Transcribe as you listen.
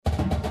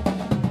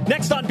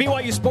Next on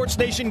BYU Sports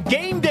Nation,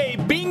 Game Day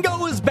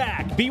Bingo is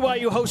back.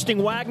 BYU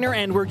hosting Wagner,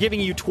 and we're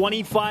giving you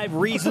 25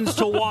 reasons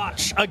to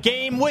watch a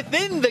game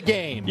within the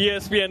game.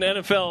 ESPN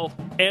NFL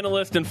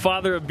analyst and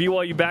father of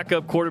BYU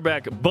backup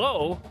quarterback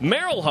Bo,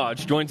 Merril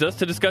Hoge, joins us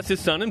to discuss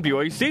his son and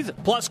BYU season.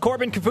 Plus,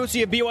 Corbin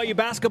Kaufusi of BYU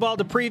basketball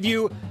to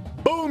preview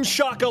Boom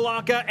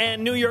Shakalaka,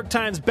 and New York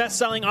Times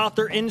bestselling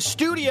author in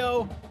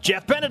studio,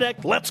 Jeff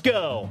Benedict. Let's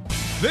go.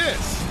 This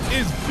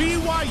is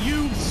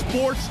BYU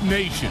Sports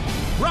Nation,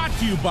 brought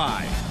to you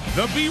by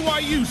The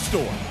BYU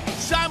Store,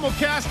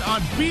 simulcast on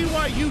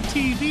BYU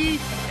TV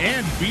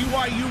and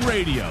BYU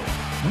Radio.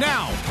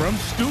 Now, from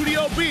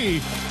Studio B,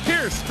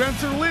 here's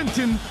Spencer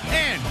Linton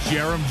and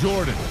Jerem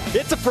Jordan.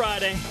 It's a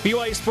Friday.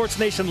 BYU Sports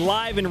Nation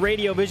live in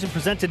Radio Vision,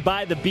 presented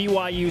by the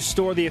BYU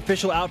Store, the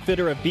official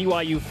outfitter of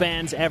BYU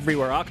fans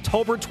everywhere.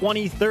 October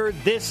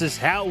 23rd, this is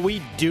how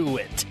we do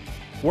it.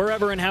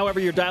 Wherever and however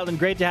you're dialed in,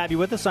 great to have you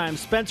with us. I'm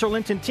Spencer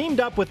Linton, teamed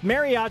up with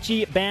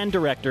mariachi band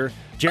director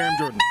Jerem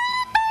Jordan.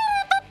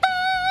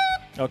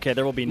 Okay,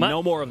 there will be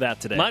no more of that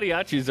today.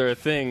 Mariachis are a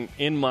thing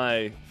in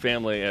my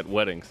family at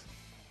weddings.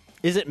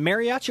 Is it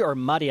mariachi or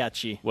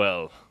mariachi?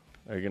 Well,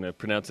 are you going to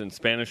pronounce it in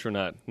Spanish or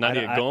not?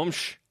 Nadia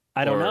Gomes?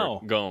 I don't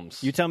know.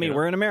 Gomes. You tell me.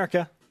 We're in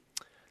America.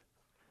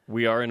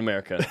 We are in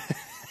America.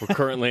 We're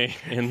currently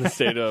in the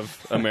state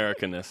of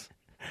Americanness.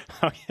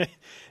 Okay.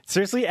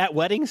 Seriously, at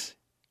weddings?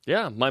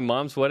 Yeah, my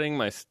mom's wedding,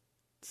 my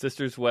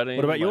sister's wedding.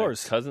 What about my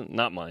yours? Cousin?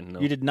 Not mine. No.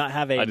 You did not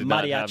have a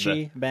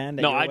mariachi band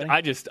at your wedding?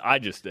 I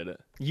just did it.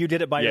 You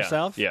did it by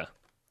yourself? Yeah.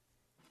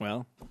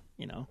 Well,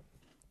 you know.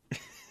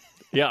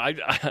 Yeah, I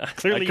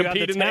Clearly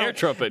compete in the air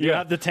trumpet. You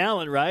have the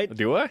talent, right?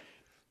 Do I?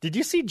 Did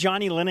you see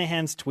Johnny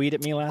Linehan's tweet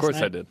at me last night? Of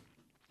course I did.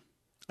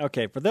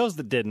 Okay, for those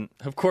that didn't.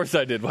 Of course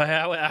I did.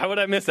 How would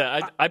I miss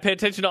that? I pay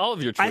attention to all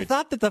of your tweets. I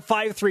thought that the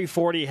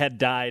 5'3" had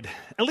died,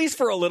 at least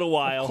for a little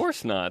while. Of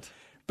course not.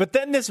 But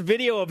then this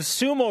video of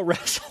sumo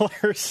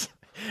wrestlers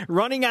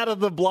running out of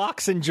the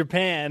blocks in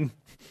Japan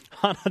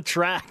on a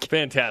track.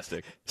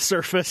 Fantastic.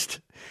 Surfaced.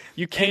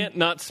 You can't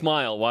not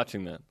smile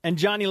watching that. And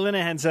Johnny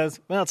Linehan says,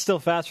 well, it's still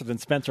faster than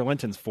Spencer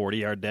Linton's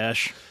 40-yard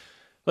dash.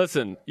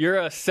 Listen, you're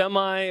a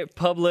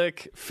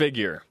semi-public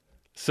figure.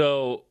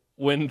 So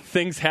when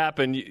things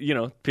happen, you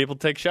know, people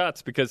take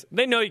shots because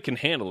they know you can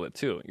handle it,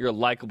 too. You're a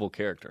likable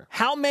character.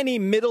 How many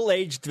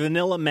middle-aged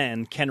vanilla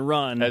men can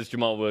run, as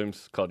Jamal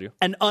Williams called you,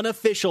 an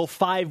unofficial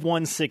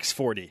 5'1",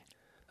 40?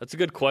 That's a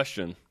good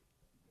question.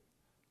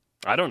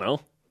 I don't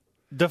know.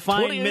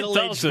 Define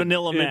middle-aged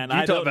vanilla man.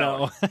 I don't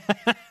know.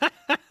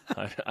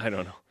 I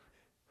don't know.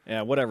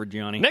 Yeah, whatever,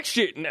 Johnny. Next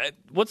year,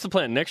 what's the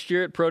plan? Next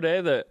year at Pro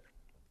Day that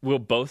we'll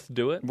both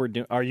do it?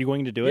 Are you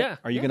going to do it? Yeah.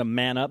 Are you going to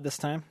man up this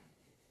time?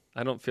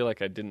 I don't feel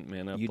like I didn't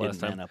man up last time. You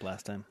didn't man up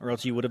last time, or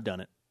else you would have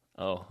done it.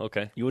 Oh,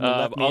 okay. You would have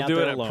left me I'll out do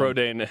there it alone. at Pro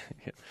Day.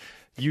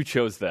 You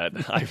chose that.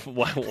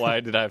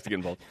 Why did I have to get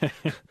involved?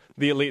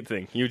 The elite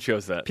thing. You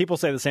chose that. People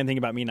say the same thing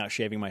about me not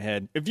shaving my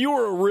head. If you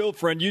were a real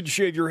friend, you'd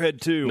shave your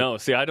head too. No,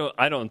 see, I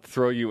don't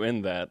throw you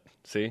in that.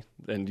 See,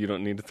 and you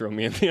don't need to throw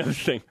me in the other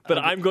thing. But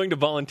I'm going to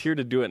volunteer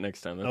to do it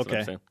next time. That's what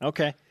I'm saying.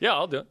 Okay. Yeah,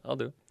 I'll do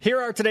it. Here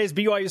are today's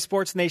BYU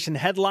Sports Nation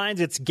headlines.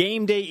 It's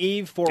Game Day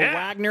Eve for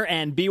Wagner,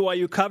 and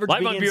BYU coverage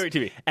live on begins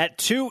BYU TV at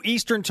 2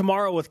 Eastern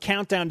tomorrow with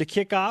countdown to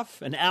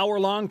kickoff, an hour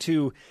long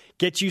to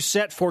get you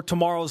set for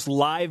tomorrow's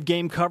live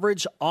game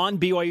coverage on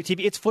BYU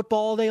TV. It's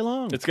football all day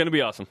long. It's going to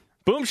be awesome.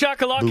 Boom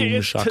Shakalaka. Boom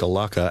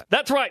Shakalaka.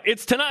 That's right.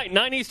 It's tonight,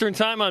 9 Eastern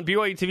time on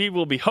BYU TV.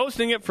 We'll be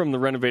hosting it from the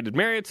renovated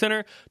Marriott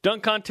Center.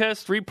 Dunk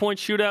contest, 3-point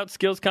shootout,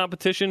 skills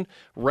competition,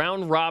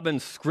 round-robin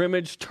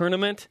scrimmage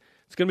tournament.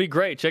 It's going to be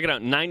great. Check it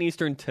out, 9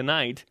 Eastern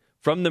tonight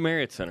from the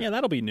Marriott Center. Yeah,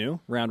 that'll be new.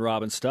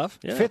 Round-robin stuff.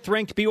 Yeah.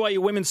 Fifth-ranked BYU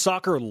women's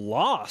soccer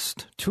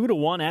lost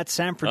 2-1 at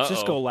San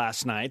Francisco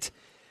last night.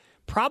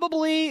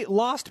 Probably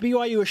lost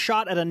BYU a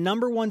shot at a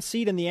number 1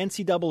 seed in the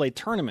NCAA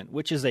tournament,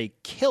 which is a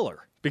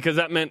killer. Because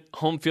that meant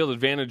home field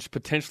advantage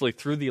potentially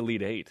through the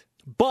Elite Eight.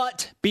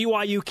 But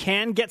BYU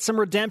can get some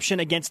redemption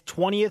against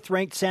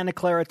 20th-ranked Santa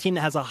Clara, a team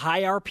that has a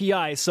high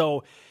RPI.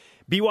 So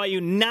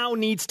BYU now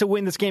needs to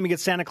win this game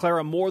against Santa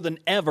Clara more than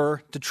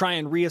ever to try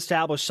and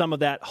reestablish some of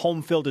that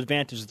home field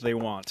advantage that they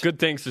want. Good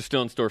things are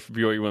still in store for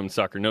BYU women's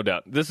soccer, no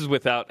doubt. This is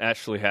without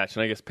Ashley Hatch,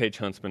 and I guess Paige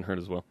Hunt's been hurt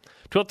as well.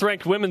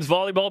 12th-ranked women's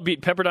volleyball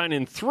beat Pepperdine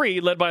in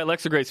 3, led by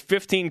Alexa Grace,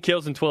 15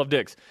 kills and 12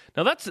 digs.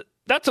 Now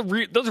those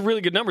are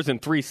really good numbers in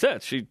 3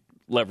 sets. She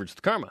leveraged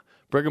the karma.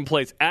 Brigham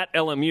plays at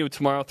LMU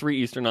tomorrow, 3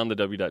 Eastern on the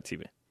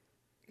W.TV.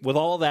 With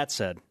all of that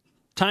said,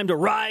 time to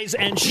rise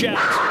and shout.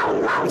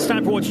 It's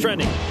time for What's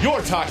Trending.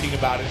 You're talking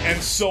about it,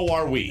 and so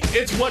are we.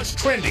 It's What's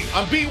Trending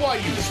on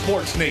BYU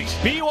Sports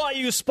Nation.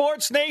 BYU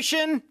Sports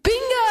Nation.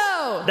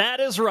 Bingo! That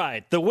is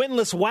right. The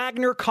winless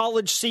Wagner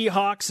College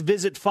Seahawks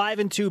visit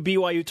 5-2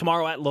 BYU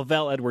tomorrow at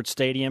Lavelle Edwards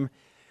Stadium.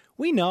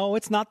 We know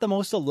it's not the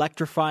most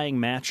electrifying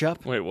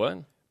matchup. Wait,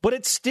 what? But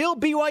it's still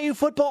BYU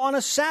football on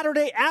a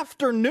Saturday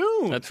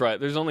afternoon. That's right.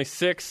 There's only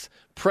 6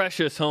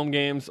 precious home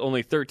games,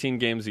 only 13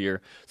 games a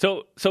year.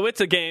 So it's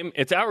a game.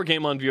 It's our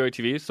game on BYU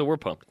TV, so we're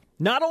pumped.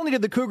 Not only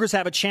did the Cougars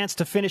have a chance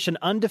to finish an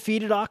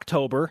undefeated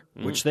October,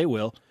 which they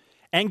will,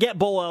 and get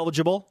bowl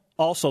eligible,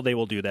 Also, they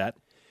will do that.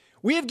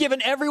 We have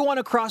given everyone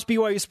across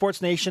BYU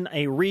Sports Nation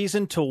a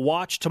reason to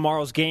watch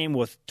tomorrow's game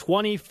with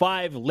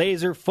 25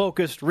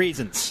 laser-focused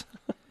reasons.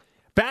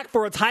 Back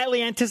for its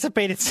highly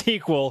anticipated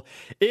sequel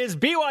is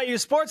BYU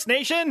Sports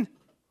Nation.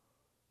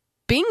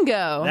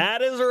 Bingo.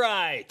 That is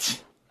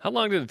right. How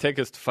long did it take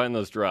us to find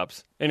those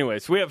drops?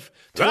 Anyways, we have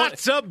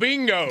That's a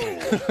bingo.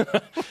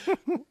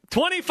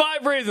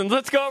 25 reasons.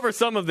 Let's go over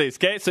some of these,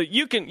 okay? So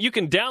you can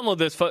download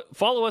this.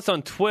 Follow us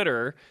on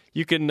Twitter.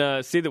 You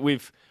can see that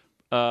we've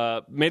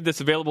made this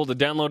available to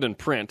download and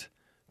print.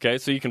 Okay,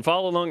 so you can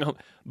follow along.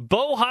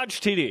 Bo Hodge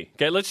TD.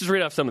 Okay, let's just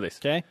read off some of these.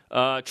 Okay.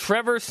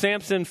 Trevor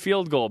Sampson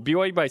field goal.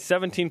 BYU by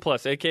 17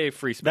 plus, a.k.a.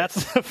 free space.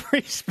 That's the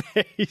free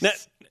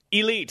space.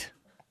 Elite.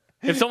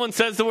 If someone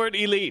says the word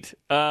elite.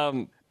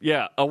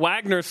 Yeah, a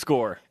Wagner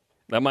score.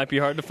 That might be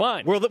hard to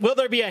find. Will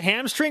there be a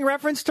hamstring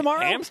reference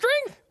tomorrow? Hamstring?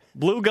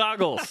 Blue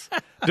goggles.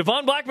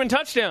 Devon Blackman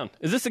touchdown.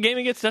 Is this a game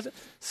he gets touchdown?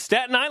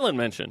 Staten Island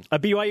mentioned. A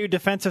BYU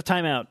defensive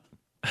timeout.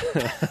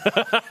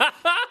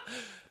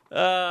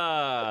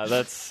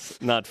 That's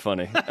not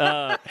funny.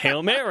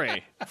 Hail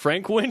Mary.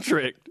 Frank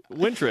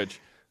Wintridge.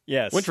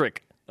 Yes. Wintrick.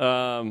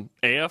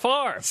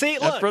 AFR. See,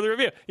 That's look. further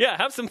review. Yeah,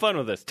 have some fun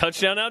with this.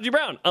 Touchdown, Algie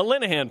Brown. A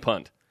Linehan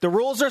punt. The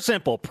rules are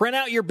simple. Print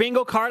out your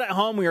bingo card at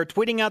home. We are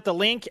tweeting out the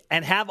link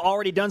and have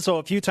already done so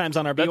a few times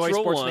on our That's BYU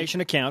rule Sports one.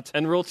 Nation account.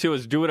 And rule 2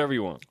 is do whatever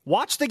you want.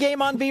 Watch the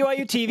game on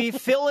BYU TV.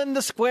 Fill in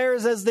the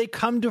squares as they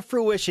come to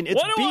fruition.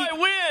 What do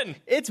I win?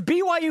 It's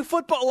BYU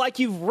football like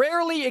you've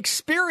rarely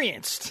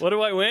experienced. What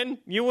do I win?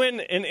 You win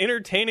an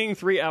entertaining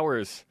 3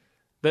 hours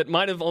that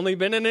might have only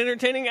been an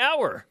entertaining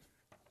hour.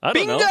 I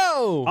don't know.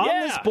 Bingo! On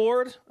Yeah. this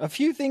board, a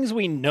few things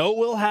we know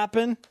will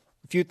happen,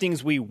 a few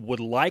things we would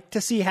like to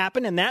see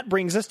happen, and that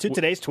brings us to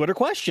today's Twitter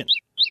question.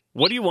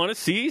 What do you want to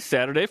see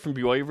Saturday from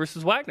BYU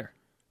versus Wagner?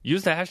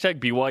 Use the hashtag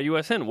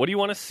BYUSN. What do you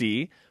want to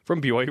see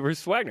from BYU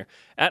versus Wagner?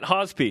 At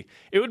Hosp.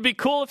 It would be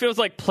cool if it was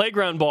like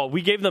playground ball.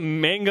 We gave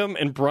them Mangum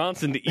and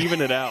Bronson to even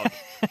it out.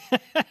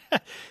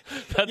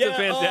 That's a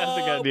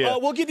fantastic idea.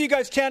 We'll give you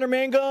guys Tanner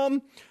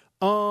Mangum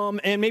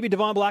and maybe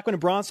Devon Blackman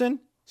and Bronson.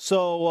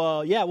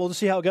 So, we'll just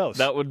see how it goes.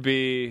 That would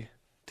be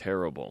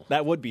terrible.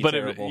 That would be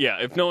terrible.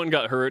 If no one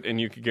got hurt and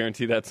you could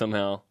guarantee that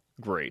somehow,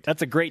 great.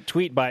 That's a great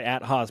tweet by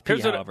 @Hosp,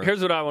 however.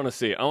 Here's what I want to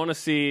see. I want to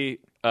see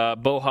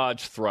Bo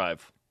Hodge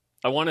thrive.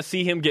 I want to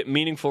see him get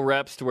meaningful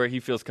reps to where he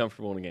feels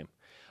comfortable in a game.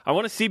 I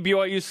want to see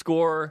BYU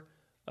score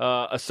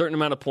a certain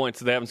amount of points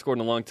that they haven't scored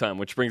in a long time,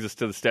 which brings us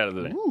to the stat of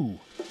the day. Ooh.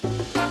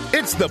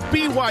 It's the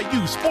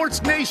BYU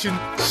Sports Nation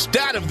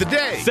stat of the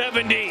day.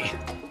 70.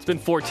 It's been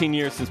 14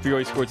 years since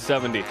BYU scored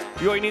 70.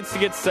 BYU needs to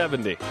get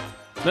 70.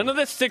 None of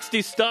this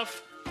 60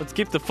 stuff. Let's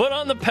keep the foot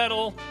on the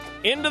pedal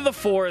into the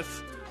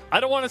fourth.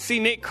 I don't want to see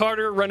Nate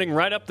Carter running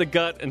right up the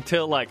gut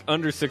until like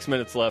under 6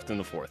 minutes left in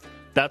the fourth.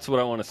 That's what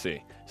I want to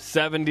see.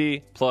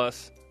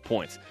 70-plus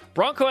points.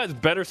 Bronco has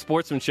better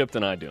sportsmanship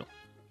than I do.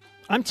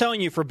 I'm telling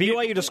you, for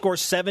BYU to score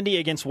 70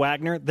 against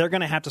Wagner, they're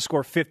going to have to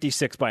score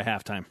 56 by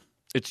halftime.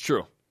 It's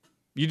true.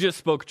 You just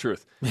spoke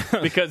truth.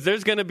 Because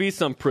there's going to be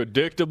some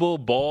predictable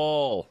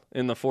ball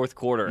in the fourth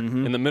quarter,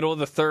 in the middle of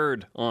the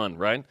third on,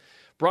 right?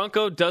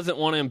 Bronco doesn't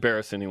want to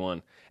embarrass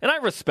anyone. And I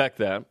respect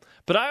that.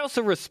 But I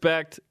also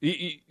respect,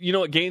 you know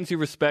what gains you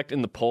respect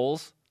in the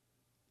polls?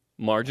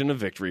 Margin of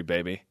victory,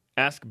 baby.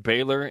 Ask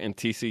Baylor and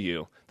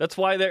TCU. That's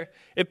why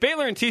if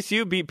Baylor and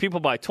TCU beat people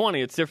by 20,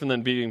 it's different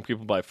than beating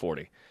people by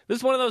 40. This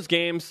is one of those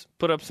games,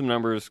 put up some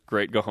numbers,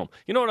 great, go home.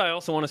 You know what I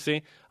also want to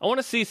see? I want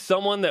to see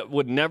someone that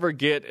would never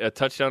get a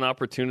touchdown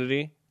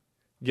opportunity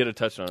get a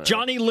touchdown.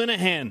 Johnny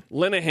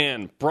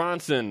Linehan,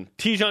 Bronson,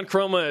 Tijon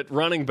Chroma at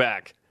running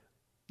back.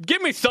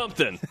 Give me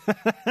something.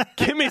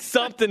 Give me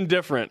something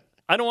different.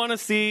 I don't want to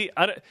see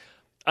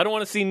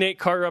Nate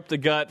Carter up the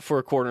gut for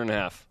a quarter and a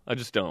half. I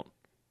just don't.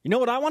 You know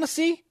what I want to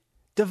see?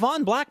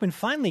 Devon Blackman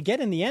finally get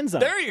in the end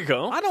zone. There you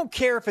go. I don't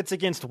care if it's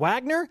against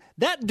Wagner.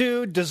 That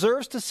dude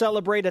deserves to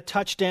celebrate a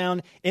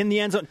touchdown in the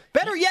end zone.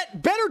 Better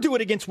yet, better do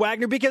it against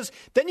Wagner, because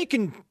then you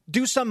can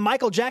do some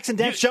Michael Jackson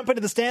dance, jump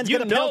into the stands,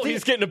 get a penalty.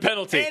 He's getting a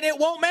penalty. And it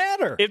won't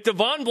matter. If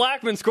Devon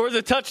Blackman scores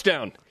a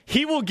touchdown,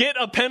 he will get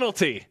a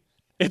penalty.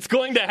 It's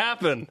going to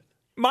happen.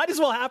 Might as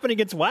well happen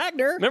against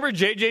Wagner. Remember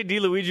J.J.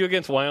 DiLuigi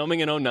against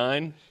Wyoming in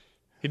 2009?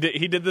 He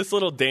did this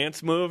little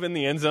dance move in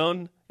the end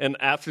zone, and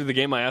after the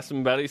game I asked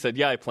him about it. He said,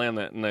 yeah, I planned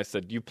that. And I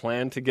said, you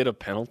planned to get a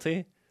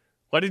penalty?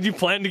 Why did you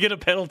plan to get a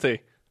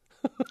penalty?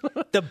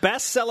 The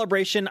best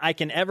celebration I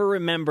can ever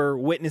remember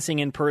witnessing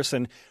in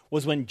person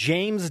was when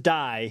James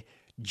Dye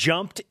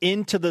jumped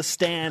into the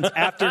stands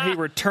after he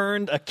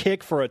returned a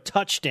kick for a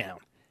touchdown.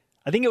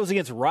 I think it was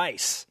against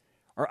Rice.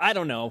 Or I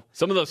don't know.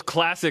 Some of those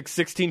classic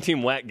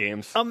 16-team WAC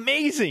games.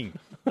 Amazing.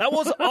 That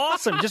was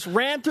awesome. Just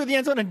ran through the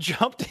end zone and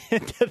jumped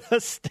into the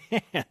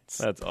stands.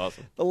 That's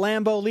awesome. The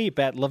Lambeau Leap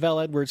at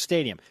Lavelle Edwards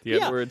Stadium. The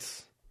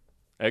Edwards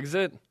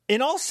exit.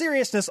 In all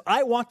seriousness,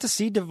 I want to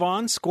see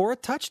Devon score a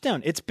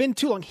touchdown. It's been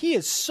too long. He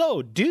is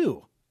so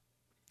due.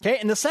 Okay,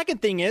 and the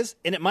second thing is,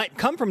 and it might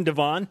come from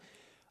Devon,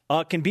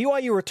 can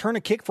BYU return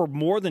a kick for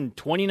more than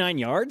 29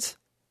 yards?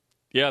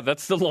 Yeah,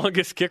 that's the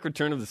longest kick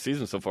return of the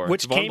season so far.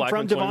 Which came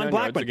from Devon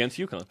Blackman against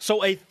UConn.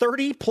 So a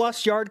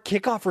 30-plus yard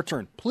kickoff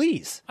return.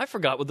 Please. I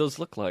forgot what those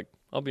look like.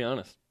 I'll be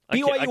honest.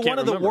 BYU, one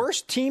of the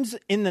worst teams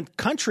in the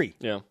country.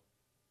 Yeah.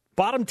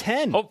 Bottom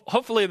 10.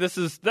 Hopefully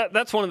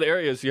that's one of the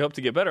areas you hope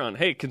to get better on.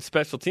 Hey, can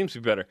special teams be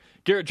better?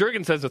 Garrett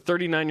Juergens has a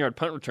 39-yard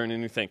punt return,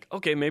 and you think,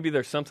 okay, maybe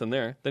there's something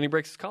there. Then he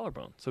breaks his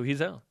collarbone, so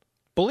he's out.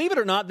 Believe it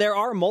or not, there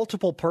are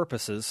multiple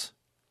purposes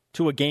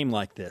to a game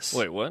like this.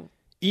 Wait, what?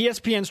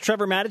 ESPN's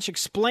Trevor Maddich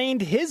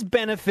explained his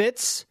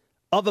benefits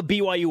of a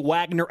BYU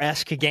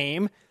Wagner-esque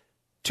game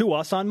to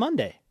us on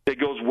Monday. It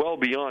goes well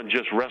beyond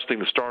just resting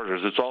the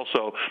starters. It's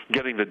also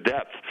getting the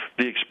depth,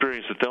 the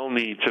experience that they'll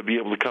need to be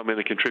able to come in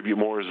and contribute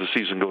more as the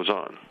season goes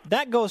on.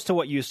 That goes to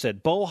what you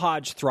said, Bo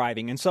Hodge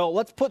thriving. And so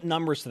let's put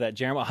numbers to that,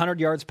 Jeremy. 100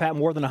 yards,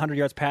 more than 100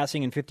 yards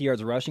passing and 50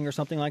 yards rushing or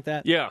something like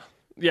that? Yeah,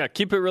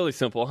 keep it really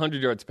simple.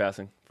 100 yards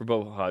passing for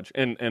Bo Hodge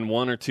and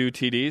 1 or 2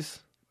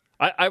 TDs.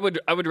 I would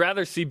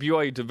rather see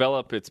BYU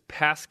develop its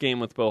pass game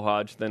with Bo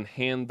Hodge than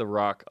hand the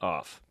rock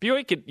off.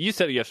 BYU could, you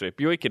said it yesterday,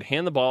 BYU could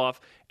hand the ball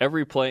off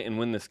every play and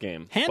win this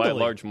game by a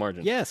large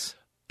margin. Yes.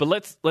 But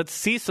let's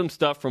see some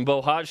stuff from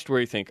Bo Hodge to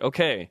where you think,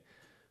 okay,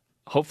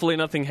 hopefully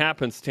nothing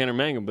happens to Tanner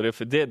Mangum, but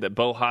if it did, that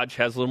Bo Hodge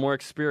has a little more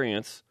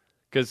experience,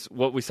 because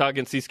what we saw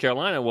against East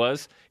Carolina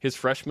was his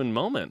freshman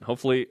moment.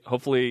 Hopefully,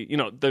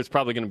 there's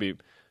probably going to be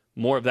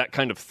more of that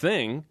kind of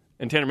thing,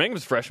 and Tanner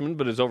Mangum's freshman,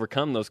 but has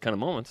overcome those kind of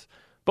moments.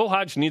 Bo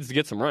Hodge needs to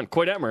get some run.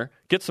 Coy Detmer,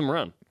 get some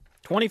run.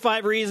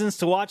 25 reasons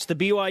to watch the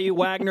BYU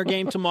Wagner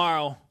game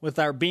tomorrow with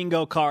our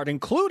bingo card,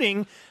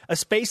 including a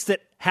space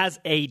that has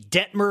a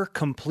Detmer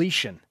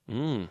completion.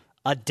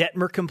 A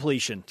Detmer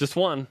completion. Just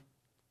one.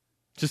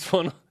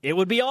 It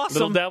would be awesome.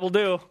 Little dabble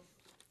do.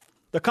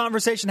 The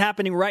conversation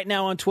happening right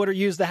now on Twitter.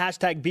 Use the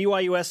hashtag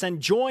BYUSN.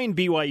 Join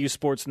BYU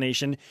Sports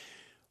Nation.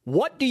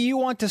 What do you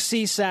want to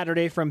see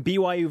Saturday from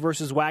BYU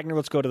versus Wagner?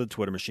 Let's go to the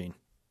Twitter machine.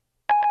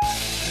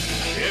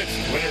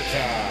 It's Twitter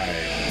time.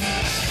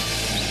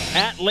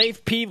 At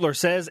Leif Peevler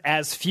says,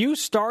 as few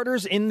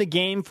starters in the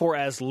game for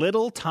as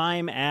little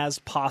time as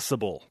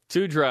possible.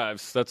 2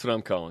 drives, that's what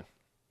I'm calling.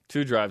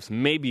 2 drives,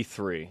 maybe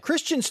 3.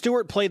 Christian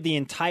Stewart played the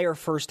entire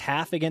first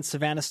half against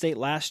Savannah State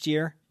last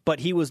year,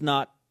 but he was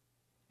not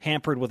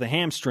hampered with a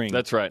hamstring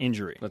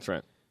injury. That's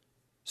right.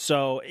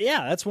 So,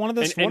 yeah, that's one of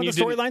the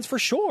storylines for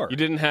sure. You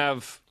didn't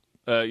have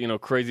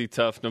crazy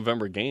tough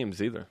November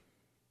games either.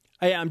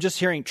 Hey, I'm just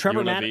hearing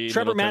Trevor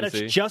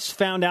Maddich just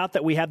found out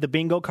that we have the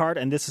bingo card,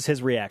 and this is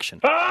his reaction.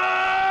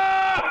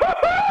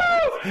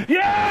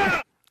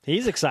 Yeah!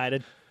 He's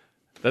excited.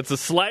 That's a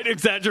slight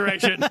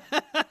exaggeration.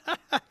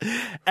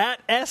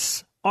 At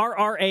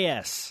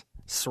SRRAS,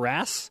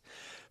 SRAS,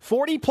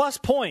 40-plus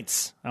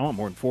points. I want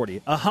more than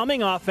 40. A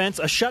humming offense,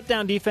 a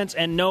shutdown defense,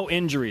 and no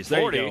injuries.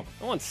 There 40? You go.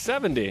 I want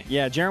 70.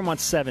 Yeah, Jaron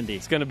wants 70.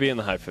 It's going to be in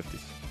the high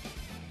 50s.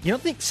 You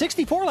don't think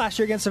 64 last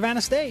year against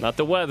Savannah State? Not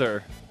the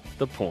weather,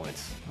 the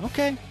points.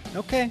 Okay.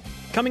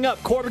 Coming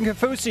up, Corbin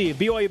Kaufusi,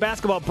 BYU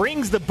basketball,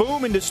 brings the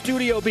boom into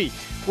Studio B.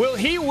 Will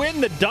he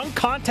win the dunk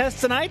contest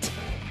tonight?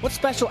 What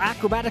special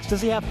acrobatics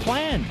does he have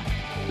planned?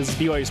 This is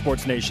BYU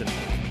Sports Nation.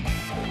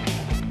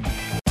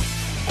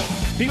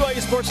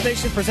 BYU Sports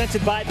Nation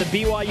presented by the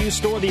BYU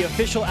Store, the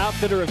official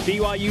outfitter of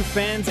BYU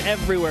fans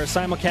everywhere.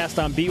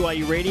 Simulcast on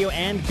BYU Radio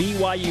and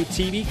BYU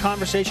TV.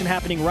 Conversation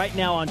happening right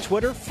now on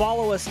Twitter.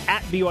 Follow us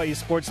at BYU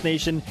Sports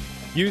Nation.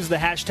 Use the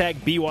hashtag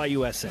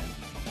BYUSN.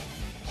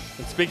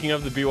 And speaking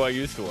of the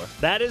BYU Store.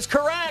 That is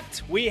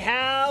correct. We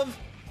have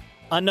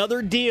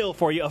another deal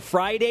for you, a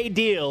Friday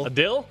deal. A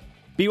deal?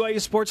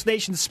 BYU Sports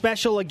Nation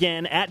special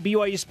again at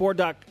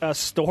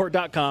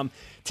BYUSport.store.com.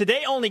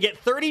 Today only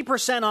get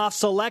 30% off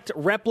select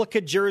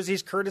replica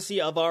jerseys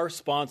courtesy of our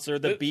sponsor,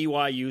 the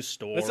BYU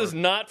Store. This is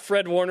not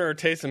Fred Warner or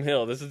Taysom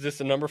Hill. This is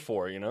just a number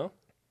 4,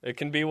 It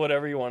can be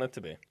whatever you want it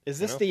to be. Is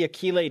this the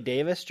Akile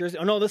Davis jersey?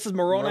 Oh, no, this is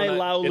Moroni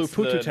Laulu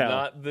Pututau.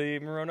 Not the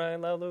Moroni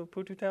Laulu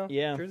Pututau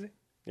jersey?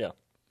 Yeah,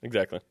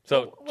 exactly.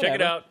 So check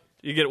it out.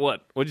 You get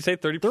what? What'd you say,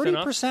 30%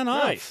 off? 30%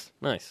 off.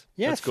 Nice.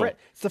 Yeah, that's cool.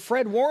 It's the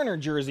Fred Warner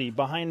jersey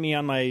behind me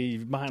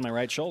behind my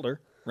right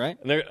shoulder. Right?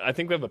 And I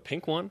think we have a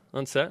pink one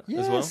on set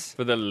as well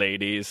for the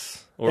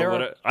ladies.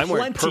 I'm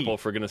wearing purple,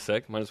 for goodness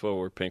sake. Might as well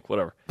wear pink,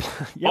 whatever.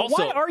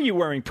 Also, why are you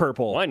wearing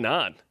purple? Why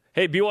not?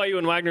 Hey, BYU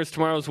and Wagner's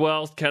tomorrow as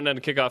well. Countdown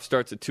to kickoff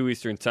starts at 2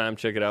 Eastern time.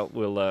 Check it out.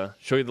 We'll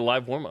show you the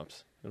live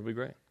warm-ups. It'll be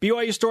great.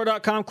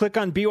 BYUstore.com. Click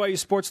on BYU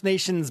Sports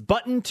Nation's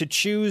button to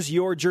choose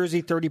your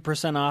jersey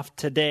 30% off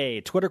today.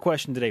 Twitter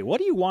question today. What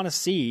do you want to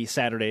see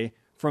Saturday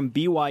from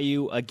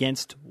BYU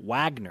against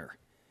Wagner?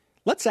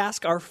 Let's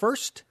ask our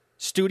first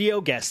studio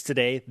guest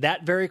today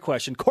that very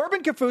question.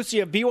 Corbin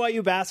Kaufusi of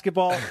BYU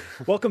basketball.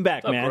 Welcome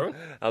back, man.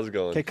 How's it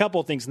going? Okay, a couple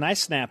of things.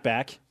 Nice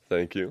snapback.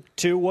 Thank you.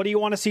 2, what do you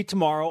want to see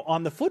tomorrow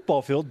on the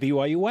football field,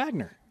 BYU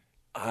Wagner?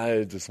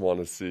 I just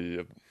want to see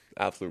an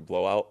absolute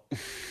blowout.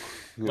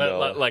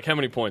 Like how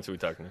many points are we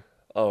talking?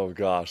 Oh,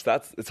 gosh.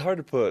 It's hard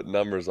to put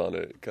numbers on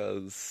it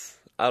because,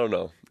 I don't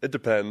know. It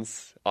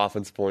depends.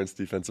 Offensive points,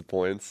 defensive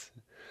points.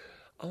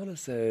 I want to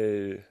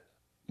say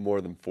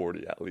more than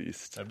 40 at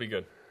least. That'd be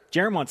good.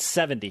 Jaron wants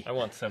 70. I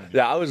want 70.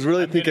 Yeah, I was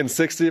really thinking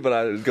 60, but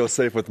I'd go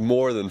safe with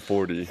more than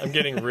 40. I'm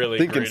getting really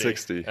thinking greedy.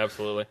 60.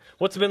 Absolutely.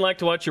 What's it been like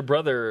to watch your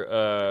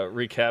brother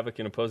wreak havoc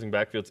in opposing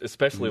backfields,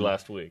 especially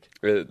last week?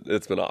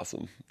 It's been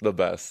awesome. The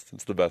best.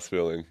 It's the best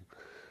feeling.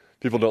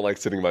 People don't like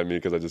sitting by me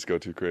because I just go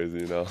too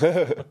crazy,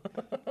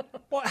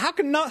 Well, how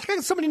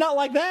can somebody not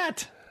like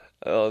that?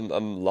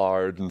 I'm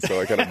large, and so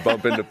I kind of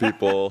bump into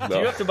people. Do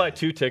you have to buy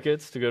 2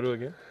 tickets to go to a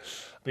game?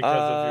 Because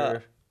of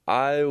your...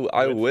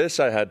 I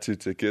wish I had 2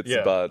 tickets,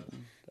 but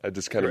I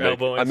just kind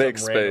of make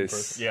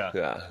space.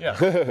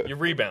 Yeah. You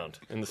rebound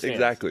in the stands.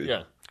 Exactly.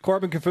 Yeah.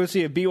 Corbin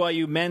Kaufusi of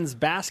BYU men's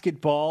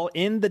basketball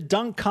in the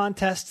dunk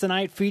contest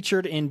tonight,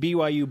 featured in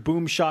BYU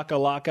Boom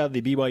Shakalaka,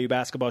 the BYU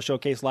basketball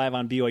showcase live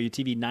on BYU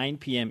TV, 9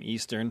 p.m.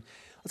 Eastern.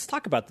 Let's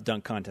talk about the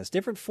dunk contest.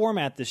 Different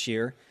format this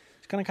year.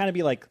 It's going to kind of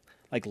be like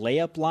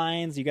layup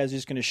lines. You guys are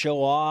just going to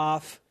show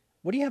off.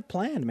 What do you have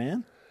planned,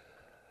 man?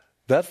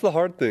 That's the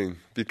hard thing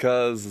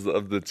because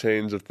of the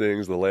change of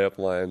things, the layup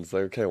lines.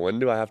 Like, okay, when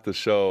do I have to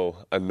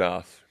show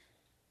enough?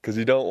 Because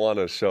you don't want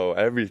to show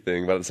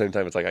everything, but at the same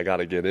time, it's like I got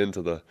to get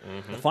into the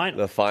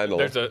final.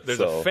 There's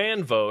a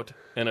fan vote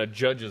and a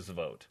judge's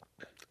vote.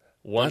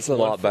 That's a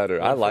lot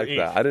better. I like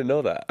that. I didn't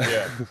know that.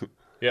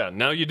 Yeah.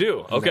 Now you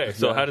do. Okay,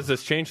 so how does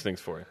this change things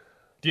for you?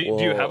 Do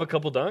you have a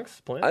couple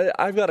dunks planned?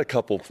 I've got a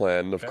couple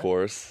planned, of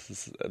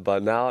course,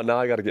 but now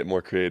I got to get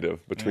more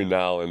creative between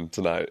now and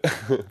tonight.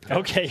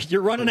 Okay,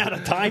 you're running out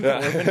of time.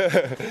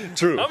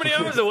 True. How many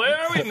hours away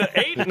are we?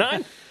 8,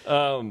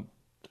 9?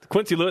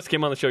 Quincy Lewis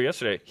came on the show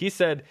yesterday. He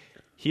said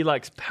he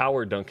likes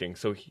power dunking,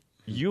 so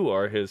you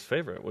are his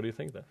favorite. What do you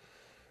think of that?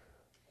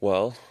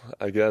 Well,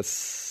 I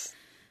guess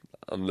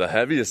I'm the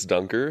heaviest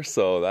dunker,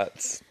 so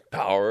that's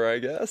power, I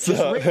guess.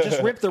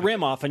 Just rip the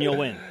rim off and you'll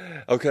win.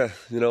 Okay,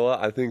 you know what?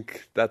 I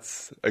think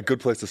that's a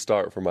good place to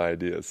start for my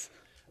ideas.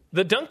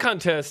 The dunk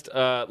contest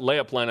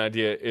layup line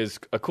idea is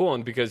a cool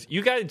one because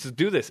you guys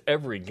do this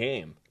every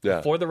game. Yeah.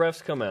 Before the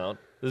refs come out,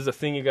 this is a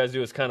thing you guys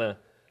do is kind of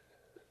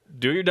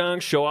do your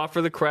dunk, show off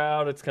for the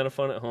crowd. It's kind of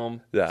fun at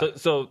home. Yeah.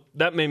 So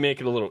that may make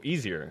it a little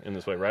easier in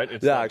this way, right?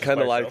 It's I kind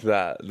of like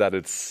that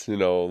it's, a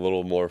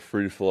little more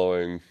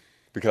free-flowing.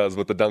 Because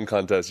with the dunk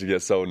contest, you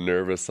get so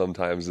nervous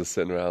sometimes just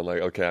sitting around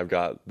like, okay, I've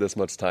got this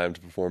much time to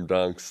perform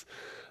dunks.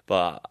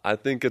 But I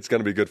think it's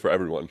going to be good for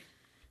everyone.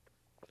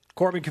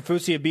 Corbin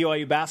Kaufusi of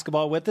BYU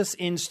basketball with us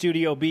in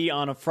Studio B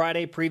on a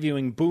Friday,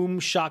 previewing Boom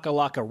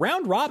Shakalaka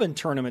round-robin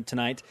tournament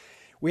tonight.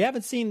 We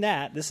haven't seen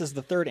that. This is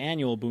the 3rd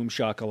annual Boom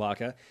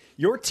Shakalaka.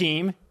 Your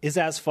team is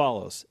as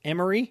follows.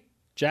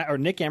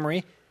 Nick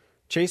Emery,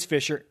 Chase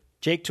Fisher,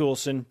 Jake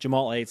Toulson,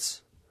 Jamal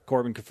Aites,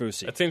 Corbin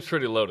Kaufusi. That seems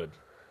pretty loaded.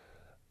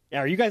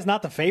 Are you guys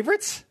not the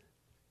favorites?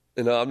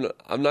 I'm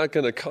not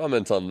going to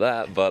comment on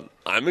that, but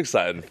I'm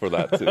excited for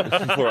that too,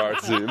 for our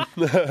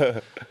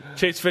team.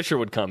 Chase Fisher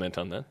would comment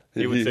on that.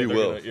 He would say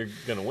you're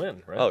going to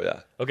win, right? Oh, yeah.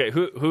 Okay,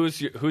 who's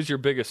your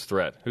biggest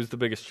threat? Who's the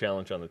biggest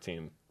challenge on the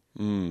team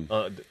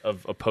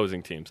of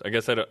opposing teams? I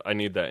guess I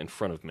need that in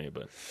front of me,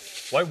 but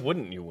why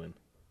wouldn't you win?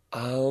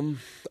 I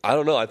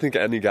don't know. I think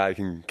any guy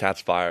can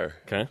catch fire.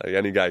 Okay. Like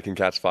any guy can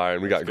catch fire,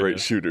 and we got great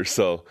shooters,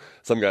 so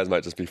some guys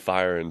might just be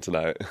firing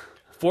tonight.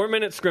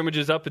 4-minute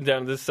scrimmages up and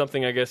down. This is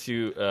something I guess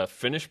you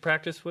finish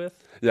practice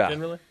with,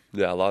 generally?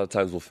 Yeah, a lot of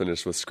times we'll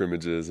finish with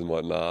scrimmages and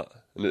whatnot,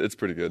 and it's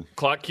pretty good.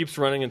 Clock keeps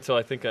running until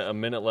I think a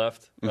minute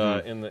left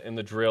in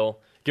the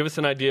drill. Give us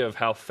an idea of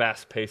how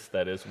fast-paced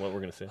that is and what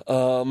we're going to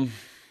see.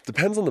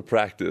 Depends on the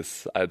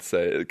practice, I'd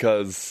say,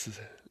 because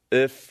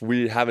if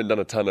we haven't done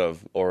a ton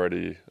of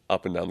already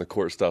up and down the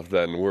court stuff,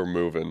 then we're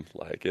moving.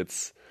 Like,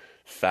 it's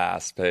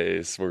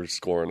fast-paced. We're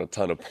scoring a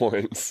ton of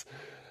points.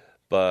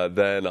 But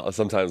then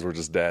sometimes we're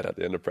just dead at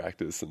the end of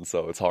practice, and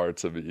so it's hard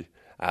to be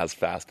as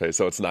fast-paced.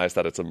 So it's nice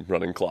that it's a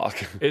running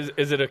clock. Is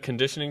it a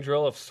conditioning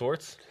drill of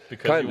sorts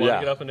because you want to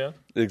get up and down?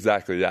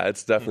 Exactly, yeah.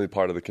 It's definitely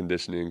part of the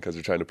conditioning because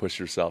you're trying to push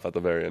yourself at the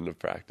very end of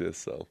practice.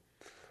 So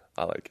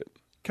I like it.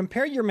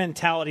 Compare your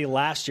mentality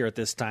last year at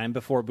this time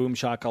before Boom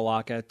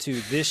Shakalaka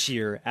to this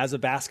year as a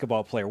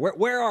basketball player.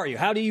 Where are you?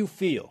 How do you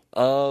feel?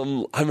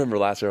 I remember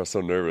last year I was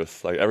so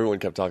nervous. Like, everyone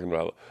kept talking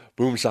about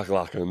Boom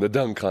Shakalaka and the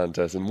dunk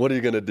contest and what are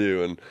you going to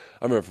do? And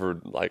I remember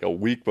for like a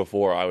week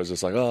before I was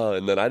just like,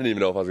 and then I didn't even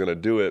know if I was going to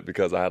do it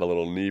because I had a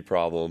little knee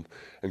problem.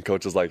 And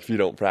coach was like, if you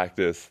don't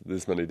practice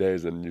this many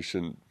days, then you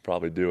shouldn't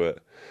probably do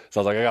it. So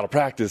I was like, I got to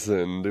practice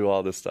and do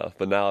all this stuff.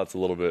 But now it's a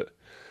little bit,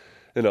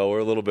 we're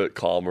a little bit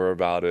calmer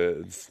about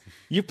it.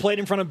 You've played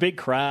in front of big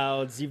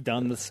crowds. You've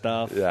done the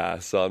stuff. Yeah,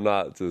 so I'm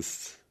not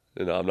just,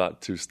 I'm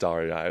not too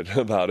starry-eyed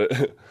about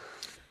it.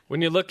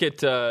 When you look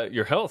at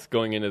your health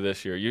going into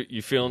this year,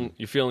 you feeling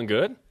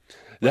good?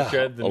 Yeah,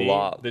 a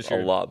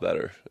lot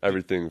better.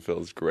 Everything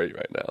feels great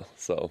right now.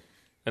 So,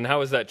 and how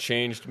has that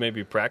changed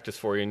maybe practice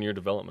for you in your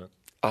development?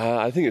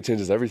 I think it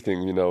changes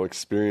everything.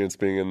 Experience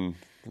being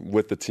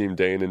with the team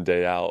day in and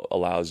day out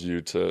allows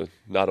you to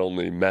not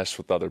only mesh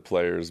with other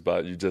players,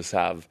 but you just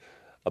have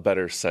a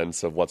better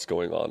sense of what's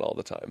going on all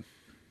the time.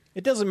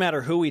 It doesn't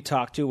matter who we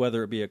talk to,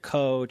 whether it be a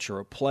coach or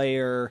a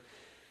player.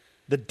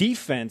 The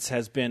defense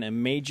has been a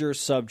major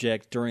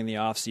subject during the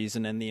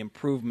offseason and the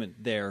improvement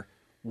there.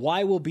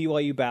 Why will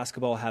BYU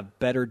basketball have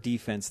better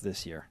defense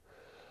this year?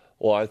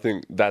 Well, I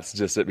think that's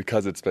just it,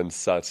 because it's been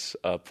such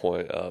a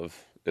point of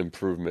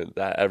improvement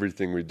that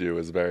everything we do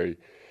is very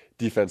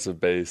defensive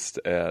based,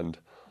 and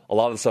a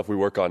lot of the stuff we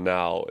work on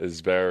now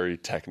is very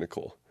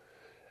technical.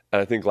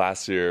 And I think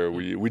last year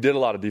we did a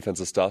lot of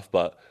defensive stuff,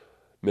 but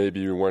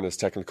maybe we weren't as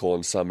technical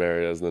in some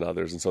areas than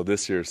others. And so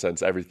this year,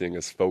 since everything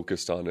is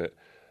focused on it,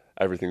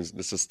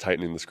 it's just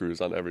tightening the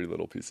screws on every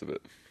little piece of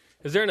it.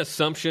 Is there an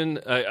assumption,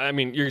 I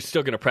mean, you're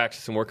still going to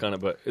practice and work on it,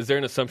 but is there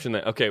an assumption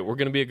that, okay, we're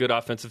going to be a good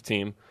offensive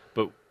team,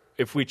 but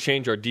if we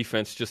change our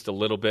defense just a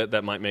little bit,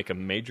 that might make a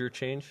major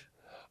change?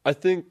 I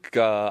think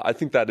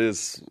that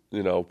is,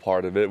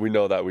 part of it. We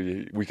know that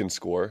we can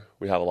score.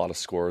 We have a lot of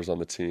scorers on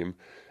the team.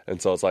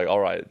 And so it's like, all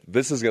right,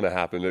 this is going to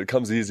happen. It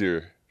comes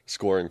easier.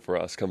 Scoring for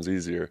us comes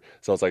easier.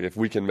 So it's like, if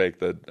we can make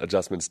the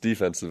adjustments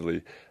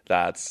defensively,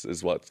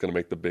 is what's going to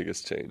make the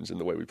biggest change in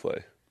the way we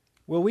play.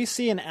 Will we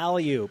see an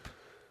alley-oop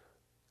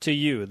to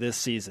you this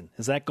season?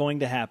 Is that going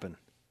to happen?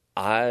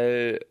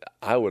 I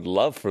would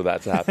love for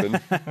that to happen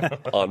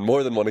on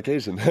more than one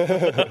occasion.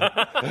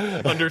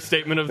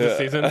 Understatement of the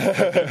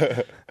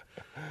season.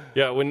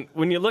 Yeah,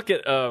 when you look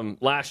at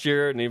last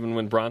year and even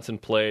when Bronson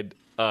played,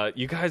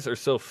 you guys are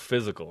so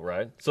physical,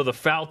 right? So the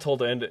foul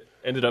total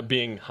ended up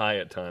being high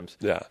at times.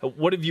 Yeah.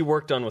 What have you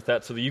worked on with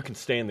that so that you can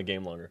stay in the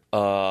game longer?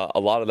 A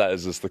lot of that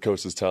is just the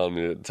coaches telling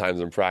me at times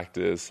in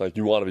practice, like,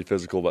 you want to be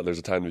physical, but there's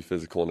a time to be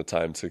physical and a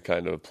time to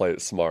kind of play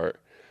it smart.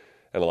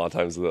 And a lot of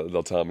times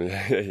they'll tell me,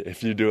 hey,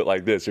 if you do it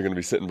like this, you're going to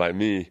be sitting by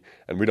me,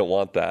 and we don't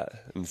want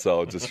that. And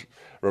so just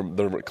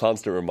the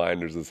constant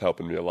reminders is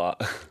helping me a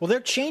lot. Well, they're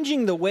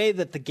changing the way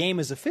that the game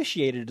is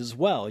officiated as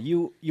well.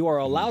 You are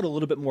allowed a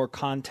little bit more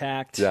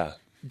contact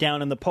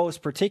down in the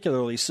post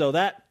particularly, so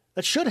that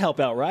should help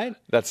out, right?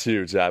 That's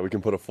huge, yeah. We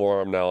can put a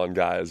forearm now on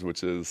guys,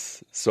 which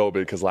is so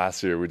big, because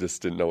last year we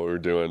just didn't know what we were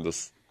doing,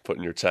 just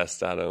putting your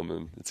chest at them,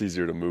 and it's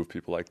easier to move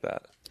people like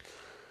that.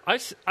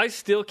 I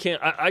still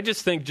can't. I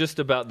just think just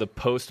about the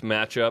post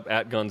matchup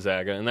at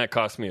Gonzaga, and that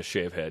cost me a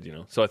shave head,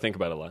 so I think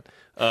about it a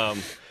lot.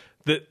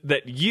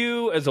 That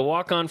you, as a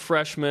walk-on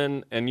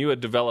freshman, and you had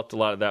developed a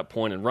lot at that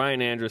point, and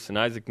Ryan Andrus and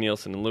Isaac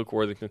Nielsen and Luke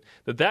Worthington,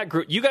 that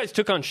group, you guys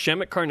took on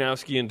Shemek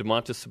Karnowski and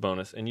Domantas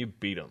Sabonis, and you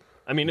beat them.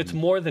 I mean, it's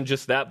more than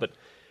just that, but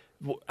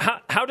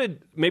how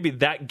did maybe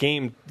that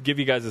game give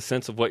you guys a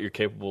sense of what you're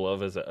capable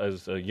of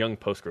as a young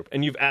post group?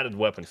 And you've added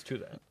weapons to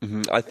that.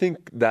 Mm-hmm. I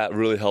think that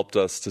really helped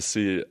us to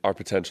see our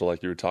potential,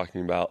 like you were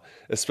talking about,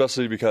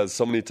 especially because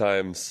so many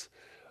times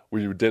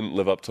we didn't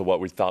live up to what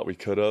we thought we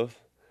could have.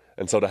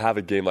 And so to have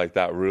a game like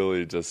that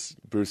really just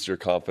boosts your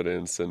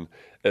confidence, and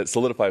it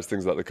solidifies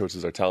things that the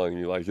coaches are telling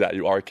you, like that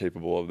you are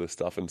capable of this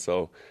stuff. And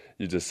so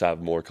you just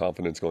have more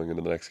confidence going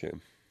into the next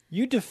game.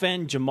 You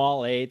defend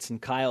Jamal Aites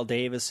and Kyle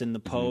Davis in the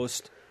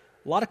post. Mm-hmm.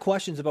 A lot of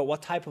questions about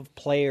what type of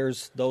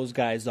players those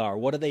guys are.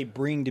 What do they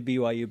bring to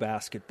BYU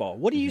basketball?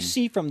 What do you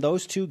see from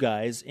those two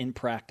guys in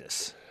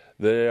practice?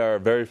 They are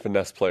very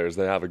finesse players.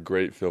 They have a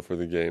great feel for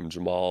the game.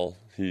 Jamal,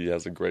 he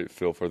has a great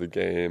feel for the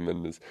game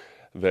and is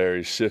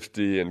very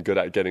shifty and good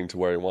at getting to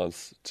where he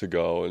wants to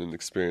go and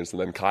experienced.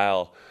 And then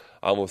Kyle,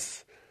 I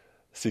almost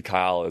see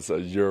Kyle as a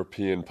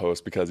European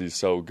post because he's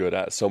so good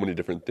at so many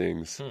different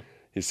things.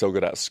 He's so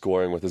good at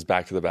scoring with his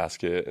back to the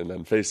basket and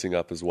then facing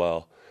up as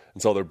well.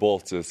 And so they're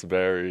both just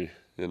very,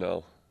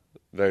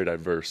 very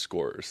diverse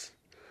scorers.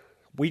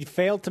 We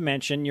failed to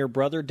mention your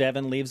brother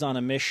Devin leaves on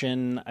a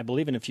mission, I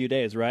believe, in a few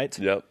days, right?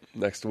 Yep,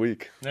 next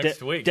week.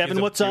 Next week. Devin,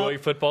 he's what's a up? BYU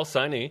football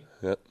signee.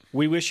 Yep.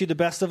 We wish you the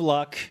best of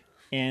luck,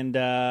 and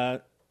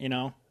go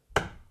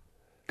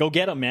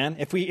get him, man.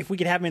 If we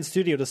could have him in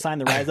studio to sign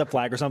the Rise Up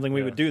flag or something,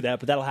 we would do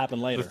that, but that'll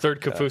happen later. The third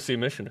Kaufusi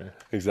missionary.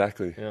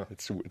 Exactly. Yeah.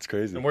 It's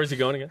crazy. And where's he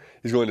going again?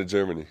 He's going to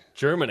Germany.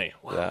 Germany.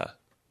 Wow.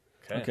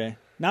 Yeah. Okay.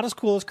 Not as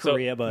cool as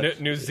Korea, but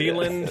New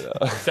Zealand,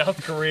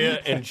 South Korea,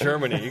 and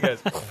Germany. You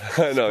guys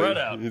I know. spread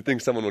out. You'd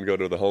think someone would go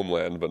to the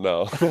homeland, but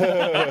no.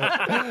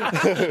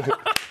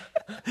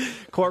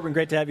 Corbin,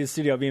 great to have you in the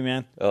studio,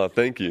 man.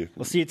 Thank you.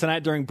 We'll see you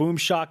tonight during Boom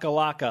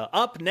Shakalaka.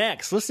 Up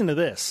next, listen to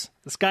this.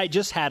 This guy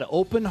just had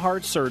open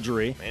heart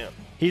surgery. Man.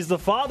 He's the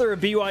father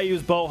of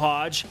BYU's Bo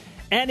Hodge,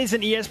 and he's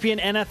an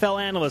ESPN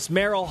NFL analyst.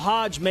 Merril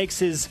Hoge makes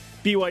his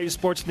BYU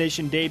Sports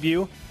Nation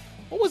debut.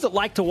 What was it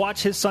like to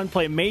watch his son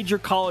play major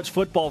college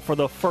football for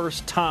the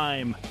first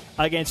time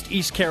against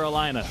East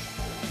Carolina?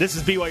 This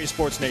is BYU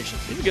Sports Nation.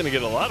 He's going to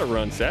get a lot of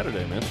runs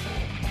Saturday, man.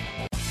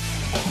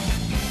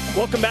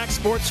 Welcome back,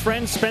 sports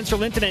friends. Spencer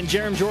Linton and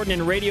Jerem Jordan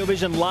in Radio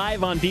Vision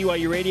live on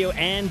BYU Radio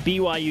and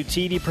BYU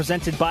TV,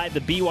 presented by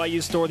the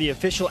BYU Store, the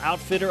official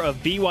outfitter of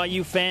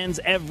BYU fans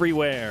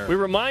everywhere. We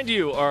remind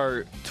you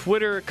our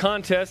Twitter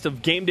contest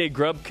of Game Day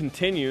Grub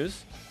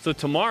continues. So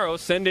tomorrow,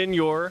 send in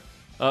your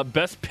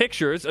best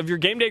pictures of your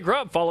Game Day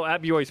Grub. Follow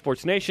at BYU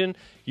Sports Nation.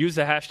 Use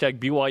the hashtag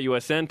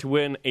BYUSN to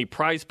win a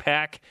prize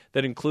pack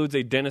that includes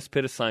a Dennis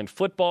Pitta signed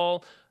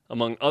football,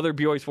 among other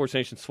BYU Sports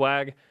Nation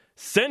swag.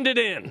 Send it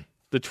in.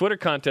 The Twitter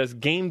contest,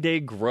 Game Day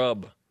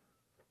Grub.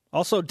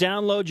 Also,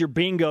 download your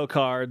bingo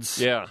cards.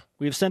 Yeah.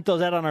 We've sent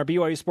those out on our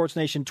BYU Sports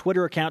Nation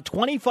Twitter account.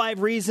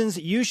 25 reasons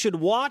you should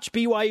watch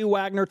BYU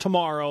Wagner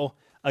tomorrow,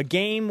 a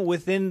game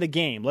within the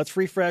game. Let's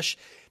refresh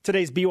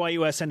today's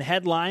BYUSN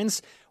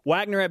headlines.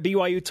 Wagner at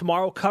BYU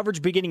tomorrow.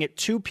 Coverage beginning at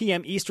 2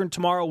 p.m. Eastern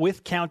tomorrow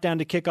with Countdown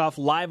to Kickoff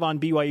live on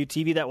BYU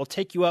TV. That will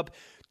take you up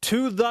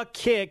to the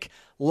kick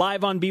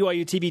live on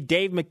BYU TV.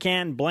 Dave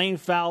McCann, Blaine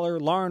Fowler,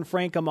 Lauren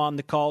Frankham on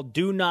the call.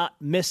 Do not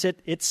miss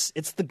it. It's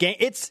the game.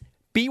 It's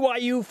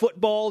BYU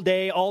football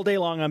day all day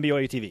long on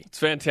BYU TV. It's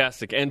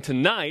fantastic. And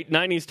tonight,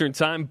 9 Eastern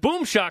time,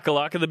 Boom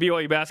Shakalaka, the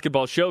BYU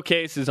Basketball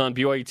Showcase is on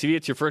BYU TV.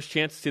 It's your first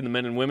chance to see the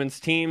men and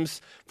women's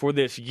teams for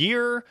this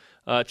year.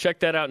 Check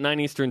that out, 9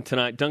 Eastern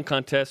tonight. Dunk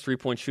contest,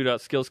 three-point shootout,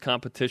 skills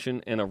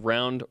competition, and a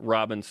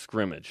round-robin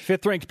scrimmage.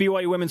 Fifth-ranked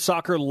BYU women's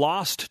soccer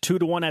lost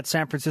 2-1 at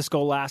San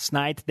Francisco last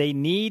night. They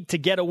need to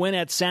get a win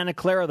at Santa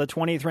Clara, the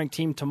 20th-ranked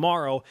team,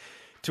 tomorrow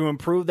to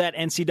improve that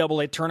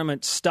NCAA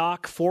tournament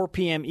stock. 4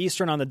 p.m.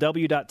 Eastern on the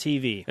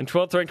W.TV. And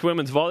 12th-ranked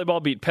women's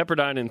volleyball beat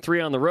Pepperdine in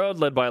 3 on the road,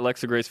 led by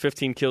Alexa Grace,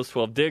 15 kills,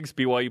 12 digs.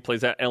 BYU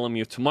plays at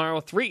LMU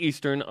tomorrow, 3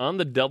 Eastern on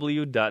the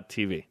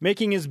W.TV.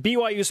 Making his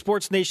BYU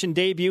Sports Nation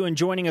debut and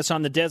joining us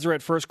on the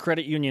Deseret First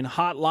Credit Union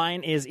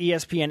hotline is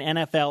ESPN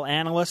NFL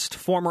analyst,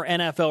 former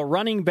NFL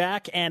running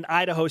back, and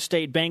Idaho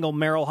State Bengal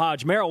Merril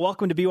Hoge. Merril,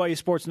 welcome to BYU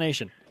Sports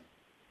Nation.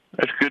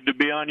 It's good to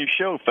be on your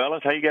show,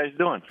 fellas. How you guys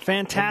doing?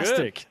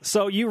 Fantastic.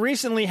 So you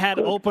recently had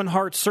open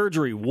heart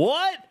surgery.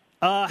 What?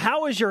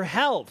 How is your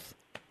health?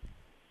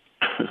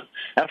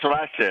 That's what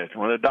I said.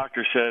 When the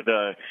doctor said,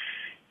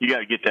 you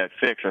got to get that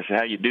fixed, I said,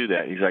 how you do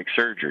that? He's like,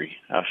 surgery.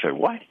 I said,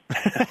 what?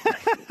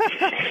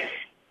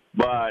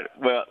 But,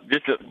 well,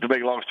 just to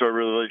make a long story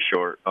really, really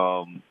short,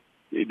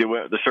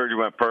 the surgery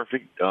went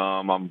perfect.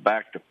 I'm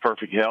back to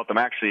perfect health. I'm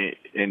actually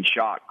in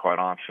shock, quite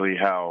honestly,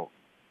 how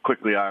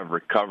quickly I've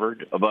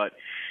recovered. But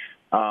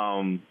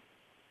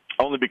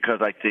only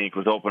because I think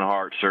with open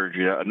heart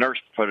surgery, a nurse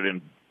put it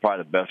in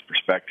probably the best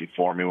perspective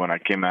for me when I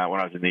came out, when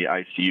I was in the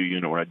ICU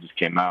unit, when I just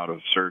came out of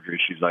surgery.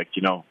 She's like,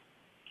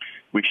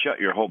 we shut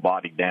your whole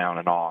body down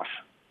and off,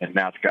 and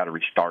now it's got to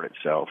restart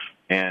itself.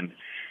 And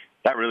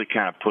that really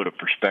kind of put a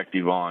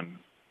perspective on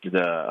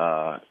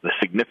the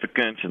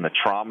significance and the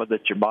trauma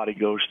that your body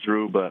goes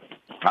through. But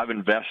I've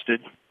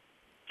invested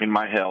in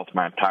my health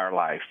my entire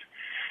life.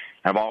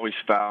 I've always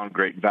found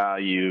great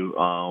value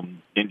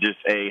in just,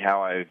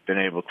 how I've been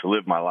able to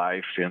live my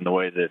life in the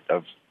way that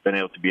I've been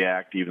able to be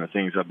active and the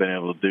things I've been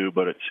able to do.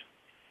 But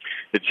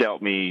it's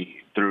helped me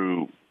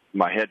through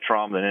my head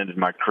trauma that ended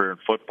my career in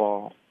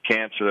football,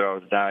 cancer that I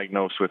was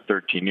diagnosed with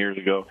 13 years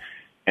ago,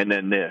 and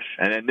then this.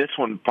 And then this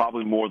one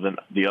probably more than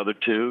the other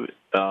two,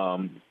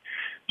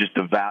 just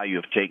the value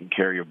of taking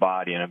care of your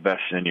body and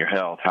investing in your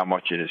health, how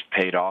much it has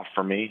paid off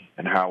for me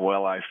and how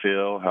well I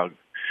feel, how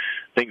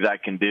things I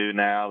can do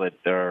now that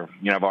are,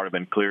 I've already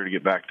been clear to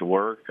get back to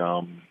work.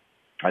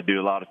 I do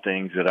a lot of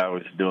things that I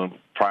was doing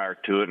prior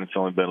to it, and it's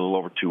only been a little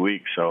over 2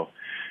 weeks. So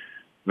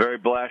very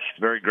blessed,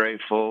 very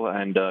grateful,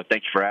 and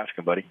thank you for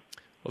asking, buddy.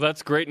 Well,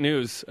 that's great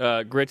news.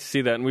 Great to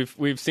see that. And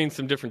we've seen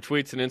some different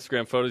tweets and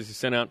Instagram photos you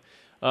sent out.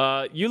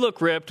 You look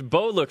ripped.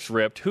 Bo looks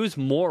ripped. Who's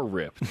more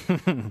ripped?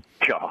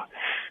 God,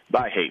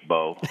 I hate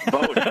Bo.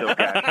 Bo is so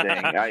gosh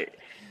dang.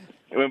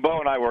 When Bo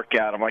and I work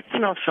out, I'm like,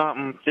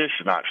 something, this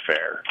is not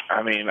fair.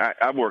 I mean, I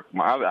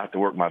have to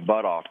work my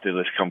butt off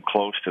to just come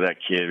close to that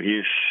kid. He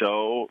is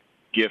so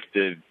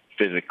gifted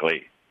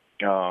physically,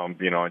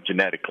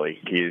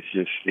 genetically. He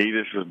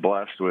just was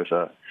blessed with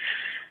I've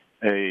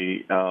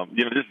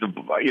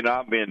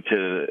been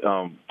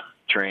to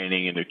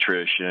training and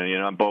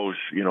nutrition. Bo's,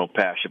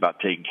 passionate about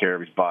taking care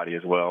of his body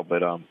as well.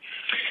 But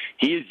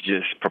he is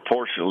just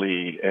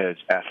proportionately as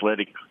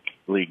athletically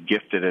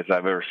gifted as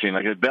I've ever seen.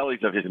 Like the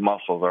bellies of his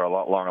muscles are a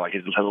lot longer. Like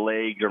his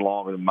legs are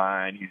longer than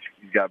mine.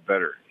 He's got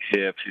better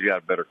hips. He's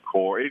got a better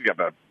core. He's got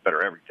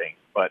better everything.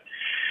 But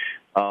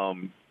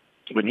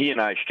when he and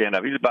I stand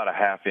up, he's about a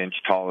half inch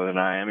taller than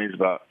I am. He's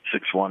about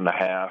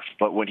 6'1.5".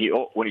 But when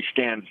he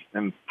stands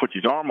and puts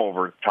his arm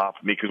over the top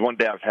of me, because one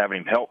day I was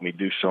having him help me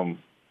do some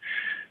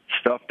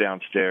stuff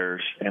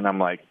downstairs, and I'm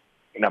like,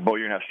 now, Bo,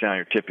 you're going to have to stand on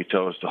your tippy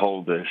toes to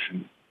hold this.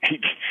 And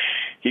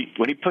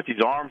when he puts his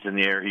arms in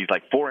the air, he's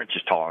like 4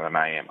 inches taller than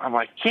I am. I'm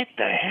like, get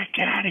the heck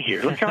out of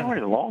here! Look how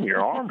long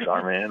your arms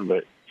are, man.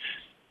 But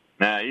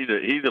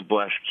he's a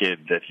blessed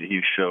kid that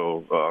he's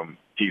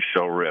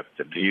so ripped,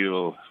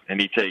 and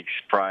he takes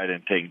pride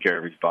in taking care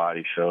of his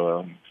body.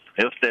 So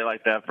he'll stay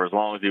like that for as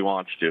long as he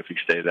wants to if he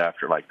stays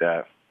after like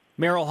that.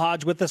 Merril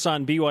Hoge with us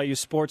on BYU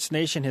Sports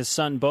Nation. His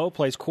son, Bo,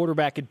 plays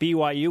quarterback at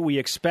BYU. We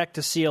expect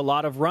to see a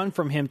lot of run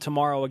from him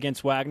tomorrow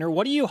against Wagner.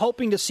 What are you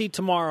hoping to see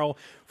tomorrow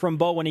from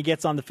Bo when he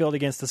gets on the field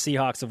against the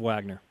Seahawks of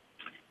Wagner?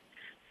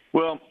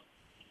 Well,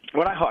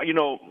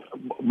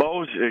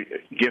 Bo's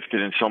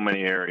gifted in so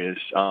many areas,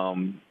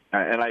 and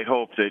I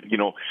hope that,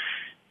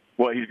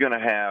 what he's going to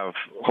have,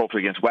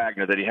 hopefully against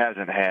Wagner, that he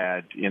hasn't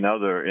had in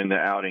the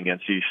outing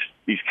against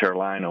East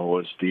Carolina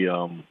was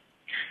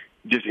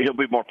he'll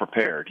be more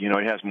prepared. He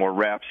has more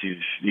reps.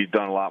 He's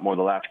done a lot more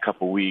the last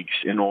couple of weeks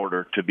in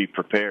order to be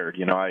prepared.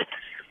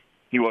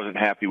 he wasn't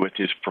happy with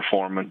his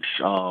performance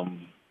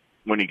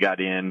when he got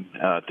in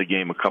at the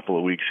game a couple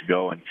of weeks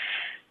ago. And,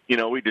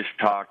 we just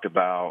talked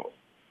about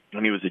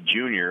when he was a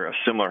junior, a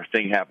similar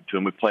thing happened to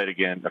him. We played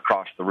again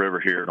across the river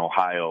here in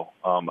Ohio,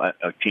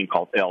 a team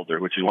called Elder,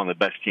 which is one of the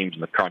best teams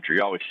in the country.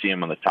 You always see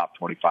him in the top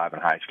 25 in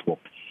high school.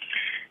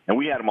 And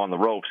we had him on the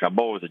ropes. Now,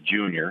 Bo was a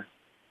junior,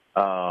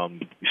 so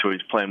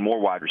he's playing more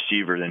wide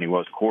receiver than he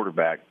was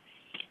quarterback.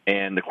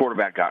 And the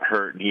quarterback got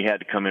hurt, and he had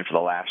to come in for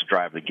the last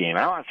drive of the game.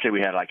 I don't want to say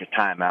we had like a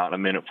timeout,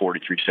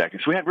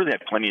 1:43. We really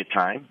had plenty of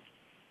time.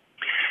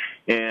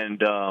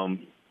 And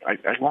I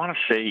want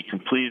to say he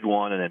completed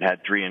one and then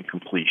had 3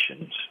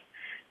 incompletions.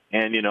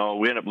 And, we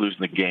ended up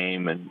losing the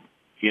game. And,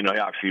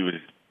 obviously it was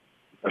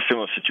a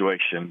similar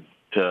situation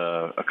to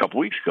a couple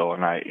weeks ago.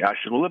 And I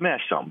said, well, let me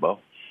ask you something, Bo.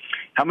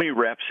 How many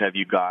reps have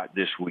you got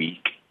this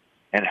week?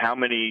 And how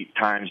many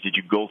times did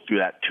you go through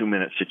that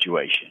 2-minute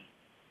situation?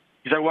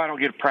 He's like, well, I don't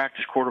get to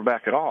practice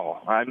quarterback at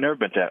all. I've never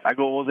been to that. I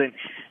go, well, then,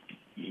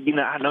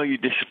 I know you're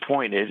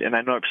disappointed and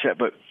I know upset,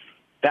 but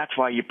that's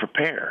why you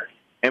prepare.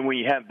 And when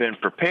you haven't been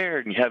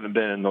prepared and you haven't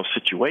been in those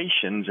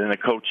situations and the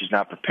coach is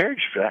not prepared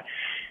for that,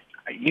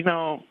 you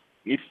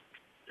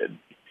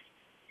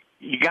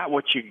got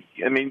what you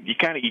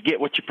get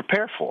what you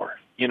prepare for,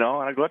 and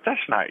I go, that's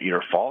not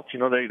your fault.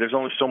 There's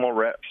only so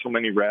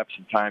many reps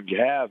and times you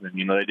have. And,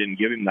 they didn't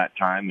give him that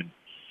time. And,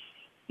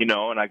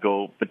 and I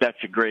go, but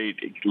that's a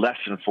great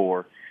lesson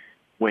for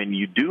when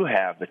you do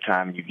have the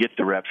time, you get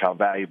the reps, how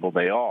valuable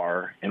they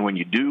are. And when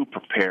you do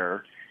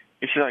prepare,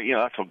 it's like,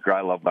 that's what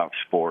I love about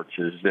sports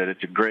is that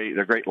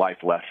they're great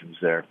life lessons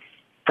there.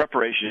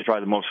 Preparation is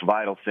probably the most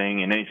vital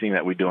thing in anything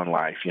that we do in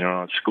life,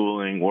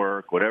 schooling,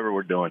 work, whatever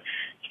we're doing.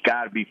 You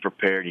got to be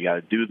prepared. You got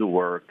to do the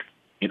work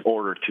in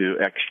order to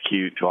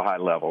execute to a high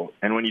level.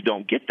 And when you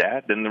don't get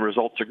that, then the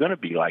results are going to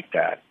be like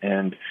that.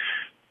 And,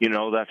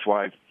 that's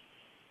why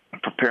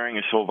preparing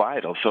is so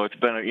vital. So it's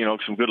been,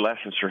 some good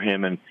lessons for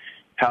him and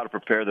how to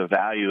prepare, the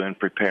value in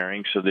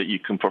preparing so that you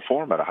can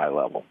perform at a high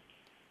level.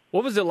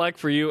 What was it like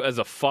for you as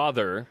a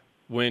father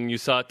when you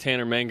saw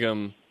Tanner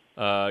Mangum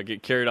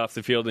get carried off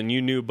the field and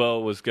you knew Bo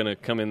was going to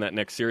come in that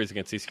next series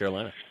against East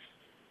Carolina?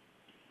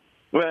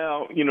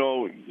 Well,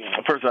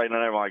 first I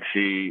never like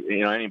to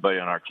see, anybody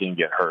on our team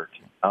get hurt.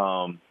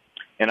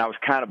 And I was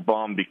kind of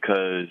bummed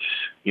because,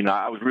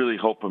 I was really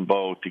hoping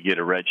Bo to get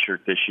a red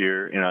shirt this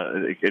year.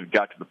 It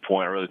got to the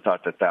point I really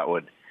thought that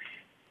would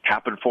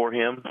happen for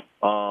him.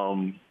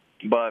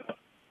 But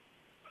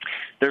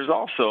there's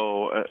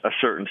also a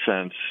certain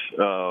sense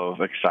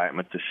of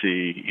excitement to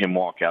see him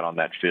walk out on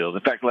that field.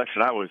 In fact,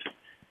 Lexington, I was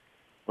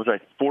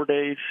 4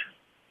 days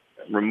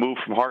removed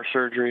from heart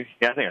surgery.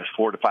 Yeah, I think it was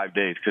 4 to 5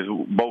 days because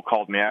Bo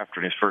called me after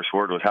and his first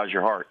word was, how's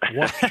your heart?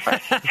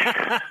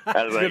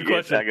 I was like,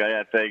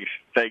 yeah,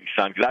 thanks,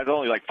 son. Because I was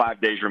only like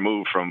 5 days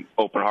removed from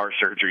open heart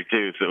surgery,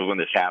 too, so when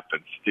this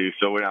happens, too.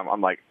 So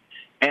I'm like,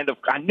 and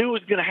I knew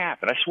it was going to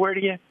happen. I swear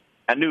to you,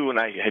 I knew when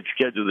I had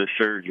scheduled this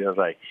surgery, I was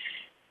like,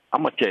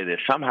 I'm going to tell you this.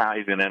 Somehow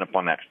he's going to end up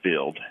on that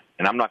field,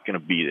 and I'm not going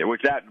to be there,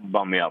 which that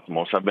bummed me out the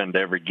most. I've been to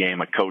every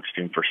game. I coached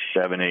him for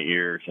 7-8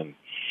 years, and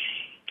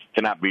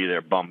to not be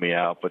there bummed me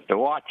out. But to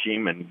watch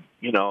him and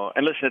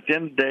listen, at the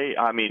end of the day,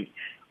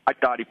 I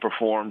thought he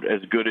performed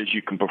as good as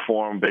you can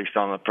perform based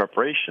on the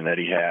preparation that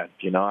he had.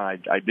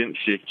 I didn't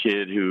see a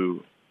kid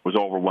who was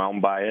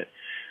overwhelmed by it.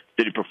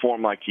 Did he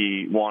perform like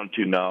he wanted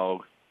to?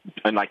 No.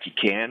 And like he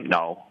can?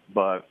 No.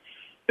 But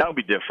that'll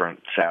be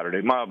different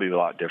Saturday. Might be a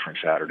lot different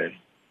Saturday.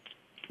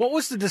 What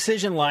was the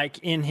decision like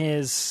in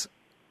his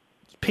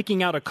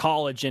picking out a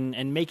college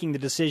and making the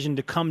decision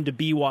to come to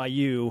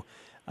BYU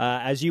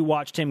as you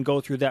watched him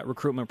go through that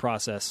recruitment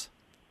process?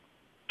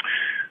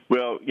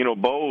 Well,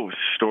 Bo's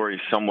story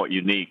is somewhat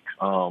unique.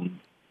 Bo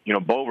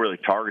really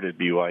targeted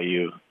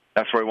BYU.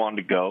 That's where he wanted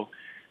to go.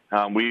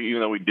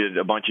 We did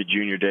a bunch of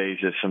junior days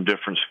at some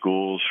different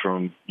schools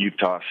from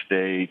Utah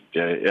State to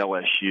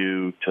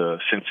LSU to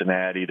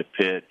Cincinnati to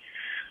Pitt.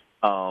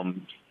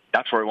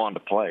 That's where he wanted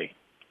to play.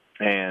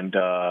 And,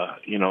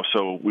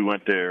 so we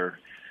went there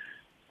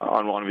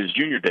on one of his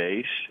junior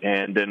days,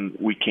 and then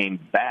we came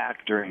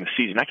back during the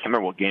season. I can't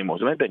remember what game it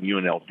was. It might have been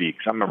UNLV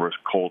because I remember it was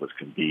cold as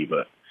can be.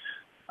 But,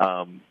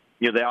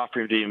 they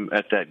offered him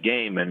at that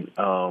game, and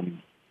I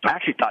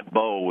actually thought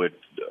Bo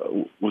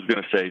was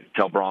going to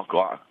tell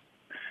Bronco,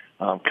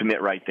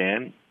 commit right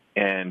then.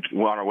 And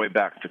we're on our way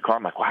back to the car.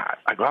 I'm like, wow.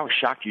 I was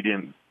shocked you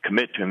didn't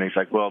commit to him. He's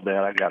like, well,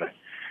 Dad, I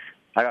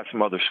got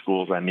some other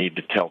schools I need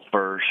to tell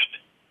first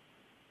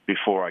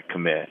before I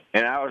commit.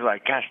 And I was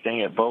like, gosh dang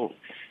it, Bo.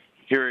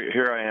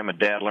 Here I am, a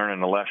dad,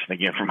 learning a lesson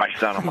again for my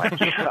son. I'm like,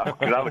 I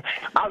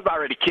was about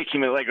ready to kick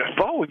him in the leg. Like,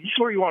 Bo, you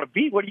where you want to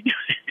be? What are you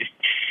doing?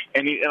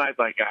 And I was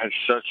like, I had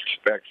such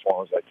respect for him.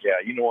 I was like, yeah,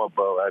 you know what,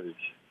 Bo,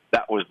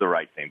 that was the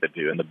right thing to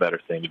do and the better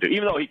thing to do.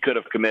 Even though he could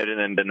have committed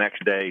and the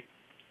next day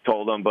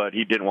told him, but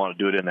he didn't want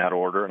to do it in that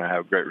order, and I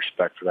have great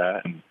respect for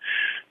that. And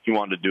he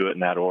wanted to do it in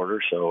that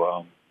order.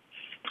 So,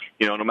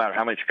 no matter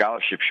how many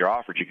scholarships you're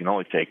offered, you can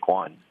only take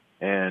one.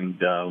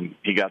 And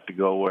he got to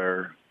go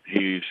where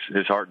his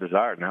heart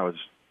desired, and I was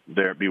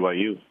there at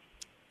BYU.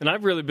 And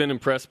I've really been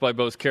impressed by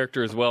Bo's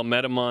character as well.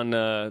 Met him on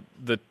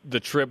the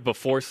trip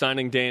before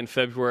signing day in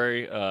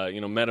February.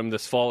 Met him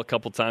this fall a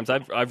couple times.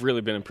 I've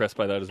really been impressed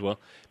by that as well.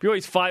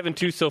 BYU's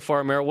 5-2 so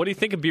far, Merril. What do you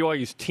think of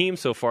BYU's team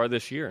so far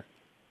this year?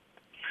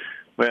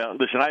 Well,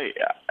 listen,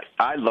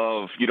 I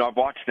love, I've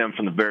watched them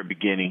from the very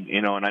beginning,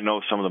 and I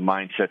know some of the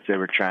mindsets they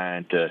were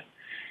trying to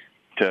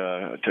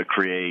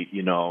create,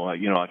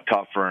 a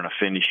tougher and a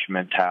finish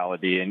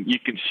mentality, and you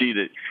can see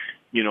that,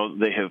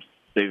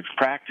 they've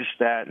practiced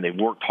that and they've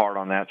worked hard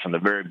on that from the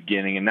very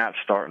beginning, and that's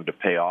starting to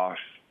pay off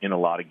in a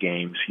lot of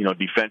games.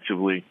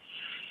 Defensively,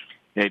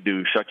 they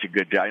do such a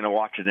good job.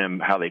 Watching them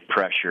how they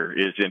pressure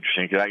is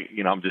interesting because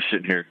I'm just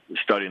sitting here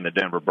studying the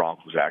Denver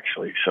Broncos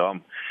actually, so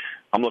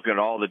I'm looking at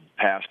all the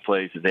pass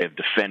plays that they have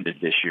defended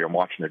this year. I'm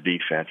watching their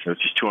defense, and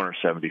it's just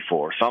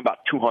 274. So I'm about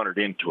 200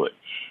 into it.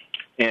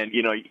 And,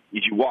 as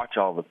you watch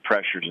all the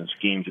pressures and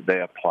schemes that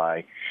they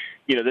apply,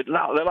 they're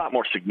a lot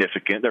more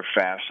significant. They're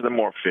faster. They're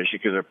more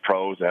efficient because they're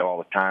pros. They have all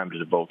the time to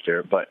devote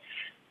there. But,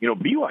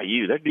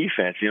 BYU, their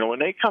defense,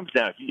 when it comes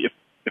down,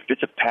 if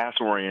it's a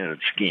pass-oriented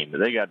scheme that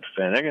they got to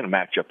defend, they're going to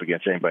match up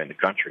against anybody in the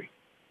country.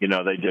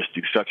 They just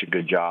do such a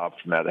good job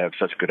from that. They have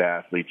such good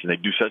athletes, and they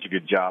do such a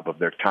good job of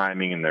their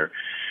timing and the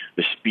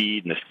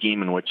speed and the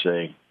scheme in which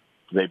they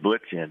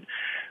blitz in.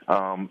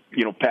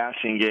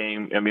 Passing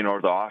game,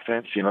 or the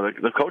offense,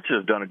 the coaches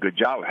have done a good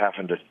job of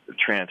having to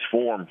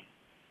transform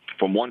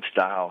from one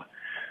style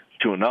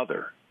to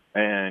another.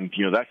 And,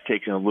 that's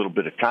taken a little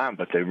bit of time,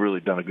 but they've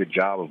really done a good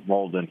job of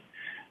molding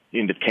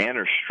into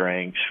Tanner's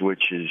strengths,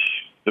 which is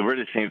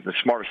the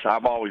smartest.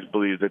 I've always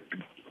believed that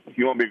if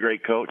you want to be a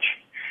great coach,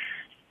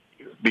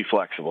 be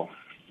flexible,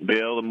 be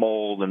able to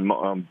mold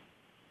and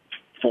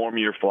form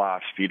your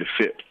philosophy to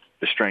fit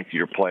the strength of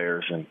your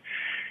players. And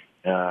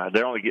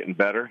they're only getting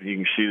better. You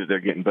can see that they're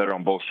getting better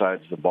on both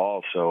sides of the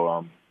ball.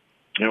 So,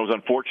 it was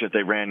unfortunate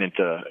they ran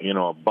into,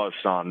 a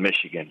buzzsaw on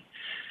Michigan.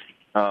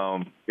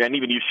 And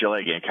even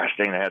UCLA game, gosh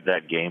dang, they had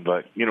that game.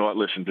 But you know what,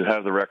 listen, to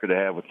have the record they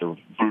have with the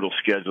brutal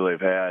schedule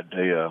they've had,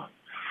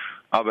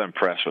 I've been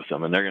impressed with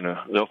them. And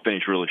they'll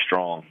finish really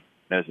strong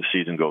as the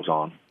season goes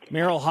on.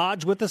 Merril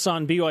Hoge with us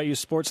on BYU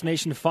Sports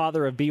Nation,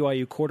 father of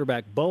BYU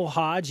quarterback Bo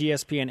Hoge,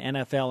 ESPN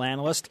NFL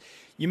analyst.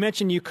 You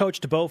mentioned you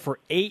coached Bo for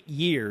 8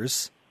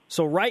 years.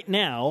 So right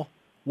now,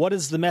 what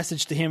is the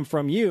message to him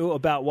from you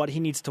about what he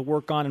needs to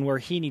work on and where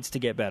he needs to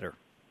get better?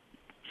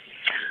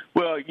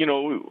 Well,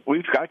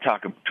 we've got to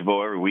talk to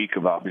Bo every week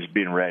about just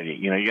being ready.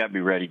 You got to be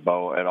ready,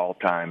 Bo, at all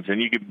times.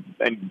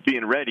 And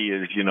being ready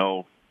is,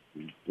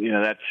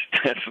 that's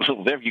a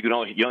little different. You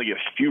only get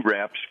a few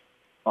reps.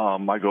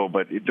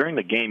 But during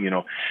the game,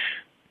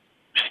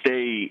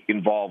 stay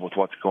involved with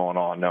what's going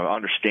on. Now,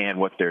 understand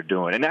what they're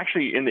doing. And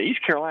actually, in the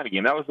East Carolina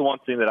game, that was the one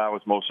thing that I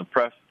was most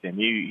impressed with him.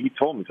 He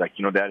told me, he's like,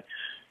 Dad.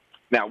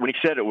 Now, when he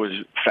said it was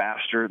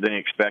faster than he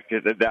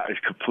expected,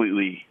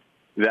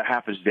 that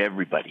happens to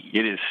everybody.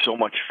 It is so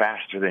much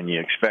faster than you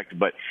expected.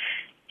 But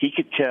he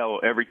could tell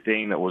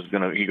everything that was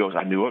going to – he goes,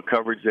 I knew what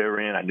coverage they were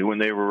in. I knew when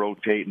they were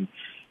rotating.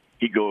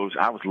 He goes,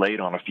 I was late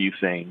on a few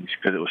things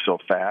because it was so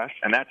fast.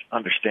 And that's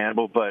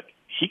understandable, but –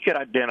 he could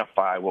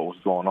identify what was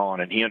going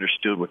on, and he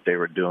understood what they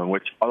were doing,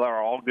 which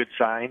are all good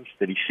signs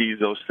that he sees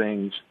those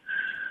things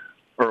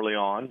early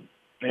on.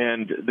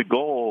 And the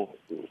goal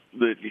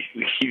that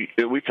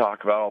we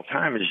talk about all the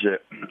time is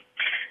that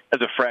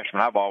as a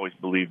freshman, I've always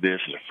believed this.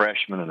 As a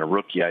freshman and a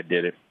rookie, I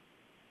did it.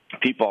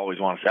 People always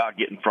want to say,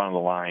 get in front of the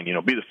line,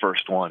 be the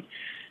first one.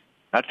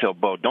 I tell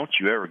Bo, don't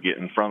you ever get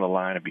in front of the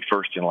line and be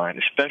first in line,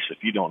 especially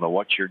if you don't know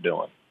what you're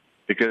doing,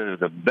 because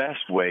it's the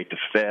best way to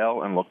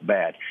fail and look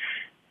bad.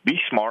 Be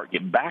smart,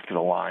 get back to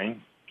the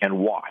line, and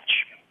watch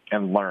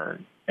and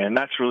learn. And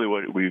that's really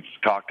what we've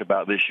talked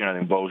about this year. I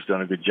think Bo's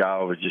done a good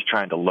job of just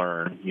trying to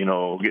learn,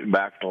 getting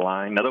back to the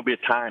line. Now, there'll be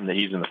a time that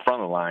he's in the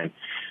front of the line,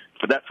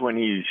 but that's when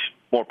he's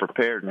more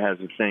prepared and has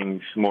the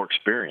things, more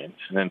experience.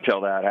 And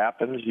until that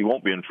happens, he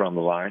won't be in front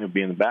of the line. He'll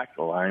be in the back of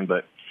the line.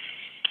 But,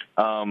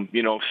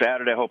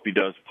 Saturday, I hope he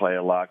does play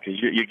a lot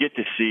because you get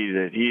to see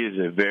that he is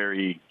a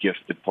very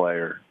gifted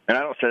player. And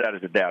I don't say that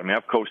as a dad.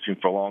 I've coached him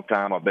for a long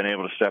time. I've been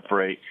able to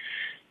separate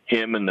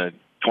him and the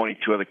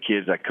 22 other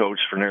kids I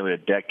coached for nearly a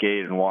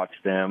decade and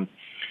watched them.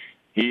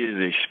 He is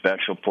a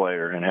special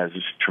player and has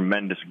just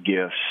tremendous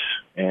gifts,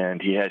 and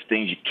he has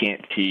things you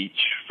can't teach,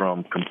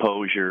 from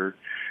composure,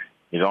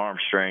 his arm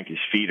strength, his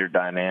feet are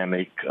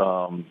dynamic,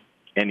 and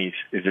he's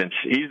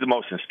the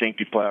most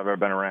instinctive player I've ever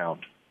been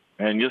around.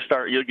 And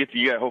hopefully you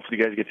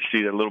guys get to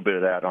see a little bit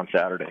of that on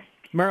Saturday.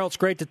 Merril, it's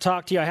great to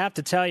talk to you. I have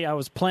to tell you, I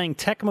was playing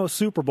Tecmo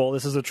Super Bowl.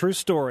 This is a true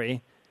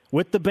story.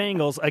 With the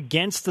Bengals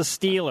against the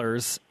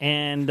Steelers,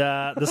 and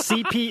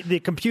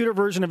the computer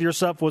version of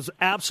yourself was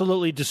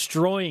absolutely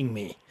destroying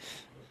me.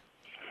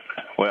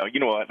 Well,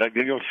 you know what?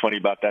 What's funny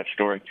about that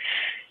story?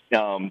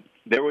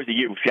 There was a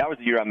year. That was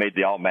the year I made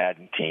the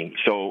All-Madden team.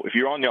 So if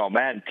you're on the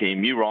All-Madden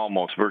team, you were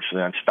almost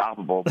virtually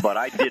unstoppable. But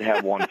I did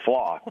have one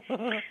flaw.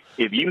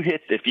 If you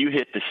hit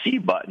the C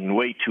button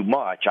way too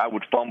much, I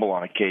would fumble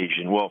on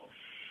occasion. Well,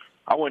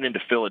 I went into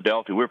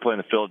Philadelphia. We were playing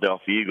the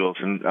Philadelphia Eagles,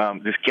 and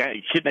this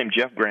kid named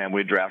Jeff Graham,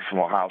 we drafted from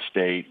Ohio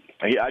State,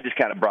 I just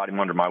kind of brought him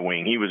under my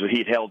wing.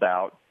 He'd held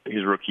out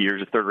his rookie year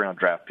as a third-round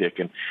draft pick,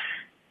 and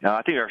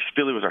I think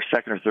Philly was our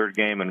second or third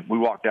game, and we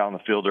walked out on the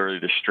field early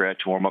to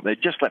stretch, warm up. They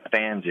just let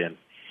fans in,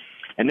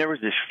 and there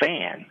was this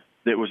fan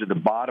that was at the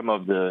bottom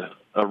of the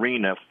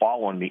arena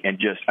following me and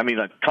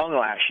like tongue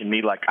lashing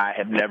me like I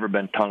had never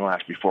been tongue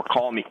lashed before,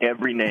 calling me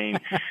every name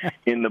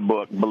in the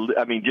book.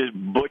 Just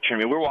butchering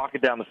me. We're walking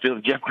down the field,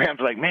 and Jeff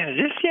Graham's like, "Man, is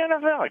this the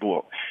NFL?" Like,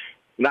 well,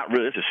 not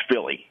really. This is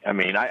Philly. I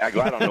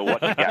don't know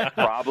what the guy's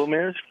problem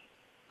is.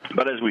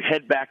 But as we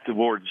head back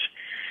towards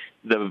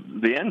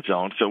the end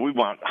zone, so we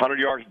went 100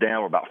 yards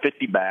down, we're about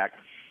 50 back,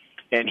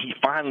 and he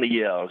finally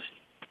yells,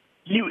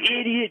 "You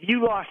idiot,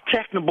 you lost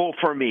Technoball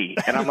for me."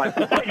 And I'm like,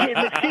 "Quit hitting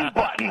the C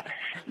button."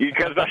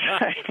 Because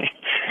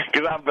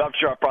I'm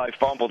sure I probably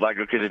fumbled,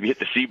 because if you hit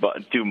the C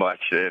button too much,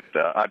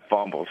 I'd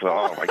fumble. So,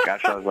 oh, my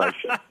gosh, I was like,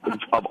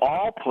 of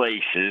all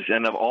places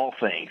and of all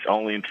things,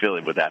 only in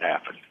Philly would that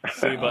happen.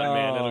 C button,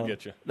 man, that'll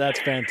get you. That's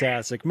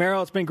fantastic.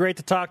 Merril, it's been great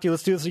to talk to you.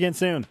 Let's do this again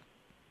soon.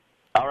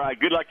 All right,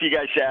 good luck to you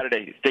guys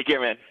Saturday. Take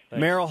care, man.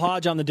 Thanks. Merril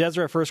Hoge on the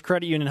Deseret First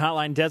Credit Union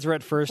Hotline.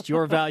 Deseret First,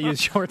 your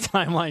values, your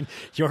timeline,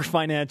 your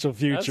financial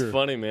future. That's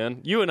funny, man.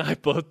 You and I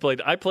both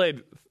played. I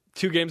played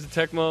 2 games of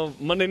Tecmo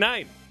Monday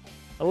night.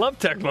 I love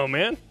Tecmo,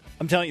 man.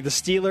 I'm telling you, the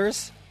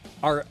Steelers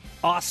are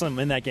awesome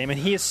in that game, and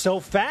he is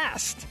so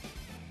fast.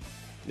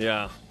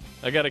 Yeah,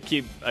 I gotta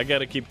keep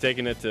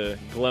taking it to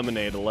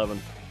Lemonade 11.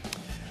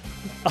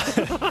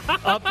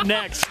 Up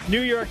next,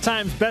 New York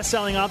Times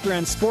bestselling author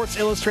and Sports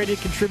Illustrated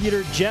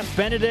contributor Jeff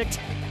Benedict.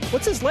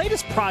 What's his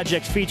latest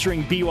project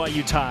featuring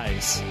BYU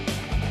ties?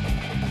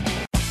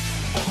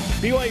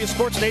 BYU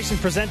Sports Nation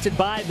presented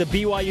by the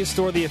BYU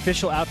Store, the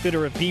official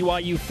outfitter of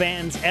BYU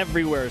fans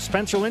everywhere.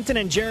 Spencer Linton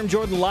and Jerem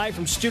Jordan live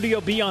from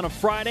Studio B on a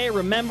Friday.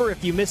 Remember,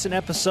 if you miss an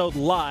episode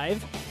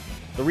live,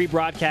 the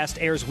rebroadcast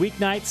airs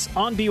weeknights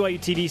on BYU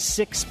TV,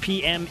 6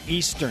 p.m.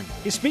 Eastern.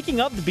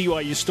 Speaking of the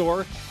BYU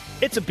Store,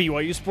 it's a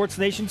BYU Sports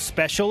Nation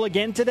special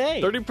again today.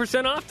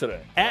 30% off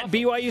today. At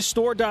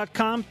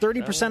BYUStore.com,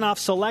 30% off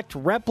select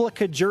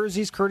replica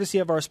jerseys, courtesy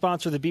of our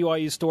sponsor, the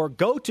BYU Store.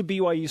 Go to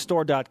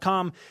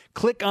BYUStore.com,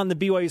 click on the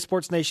BYU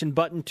Sports Nation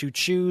button to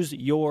choose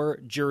your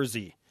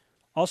jersey.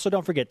 Also,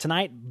 don't forget,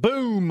 tonight,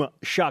 boom,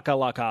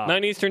 shakalaka.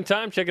 9 Eastern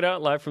time. Check it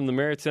out, live from the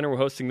Marriott Center. We're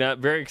hosting that.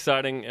 Very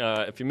exciting.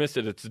 If you missed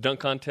it, it's a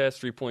dunk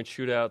contest, 3-point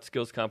shootout,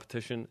 skills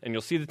competition, and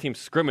you'll see the team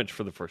scrimmage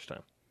for the first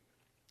time.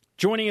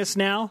 Joining us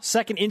now,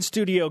 second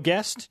in-studio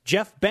guest,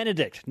 Jeff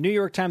Benedict, New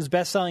York Times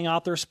bestselling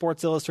author,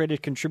 Sports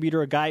Illustrated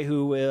contributor, a guy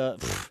who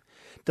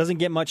doesn't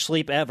get much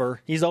sleep ever.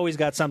 He's always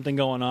got something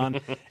going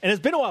on. And it's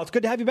been a while. It's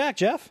good to have you back,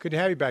 Jeff. Good to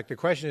have you back. The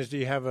question is, do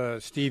you have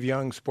a Steve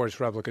Young sports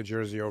replica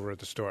jersey over at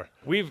the store?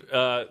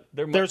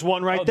 There's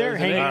one right there,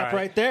 hanging up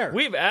right there.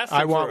 We've asked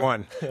him I want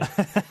one.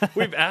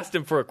 We've asked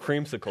him for a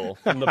creamsicle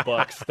from the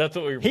Bucks. That's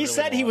what we really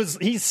said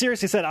want. He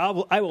seriously said,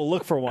 I will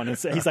look for one.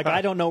 He's like,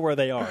 I don't know where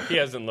they are. He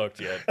hasn't looked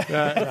yet.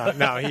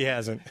 No, he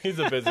hasn't. He's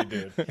a busy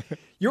dude.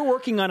 You're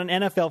working on an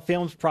NFL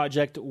films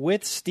project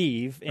with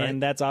Steve,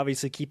 and that's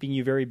obviously keeping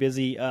you very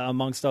busy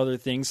amongst other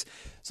things.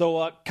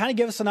 So kind of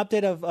give us an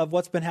update of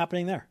what's been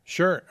happening there.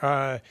 Sure.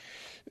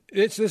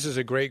 This is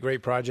a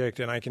great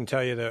project, and I can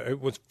tell you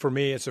that for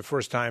me, it's the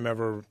first time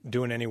ever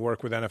doing any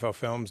work with NFL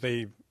films.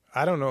 They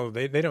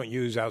don't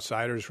use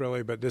outsiders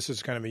really, but this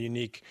is kind of a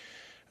unique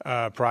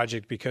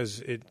project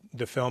because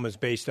the film is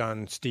based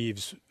on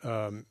Steve's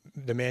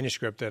the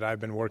manuscript that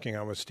I've been working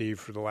on with Steve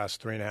for the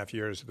last 3.5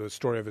 years, the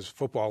story of his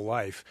football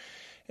life.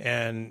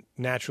 And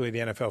naturally, the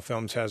NFL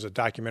Films has a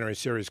documentary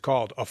series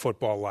called A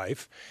Football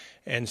Life.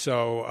 And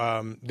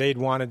so they'd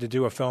wanted to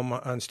do a film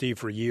on Steve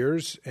for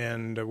years.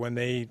 And when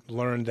they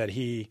learned that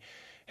he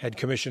had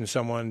commissioned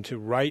someone to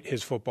write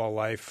his football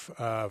life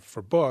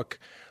for book,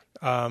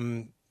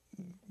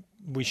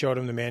 we showed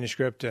them the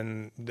manuscript,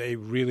 and they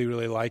really,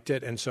 really liked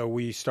it. And so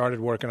we started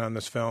working on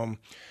this film,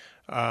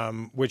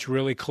 which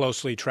really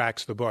closely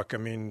tracks the book. I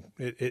mean,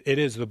 it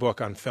is the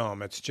book on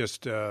film. It's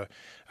just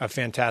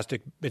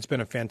it's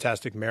been a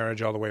fantastic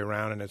marriage all the way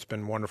around, and it's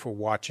been wonderful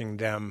watching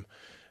them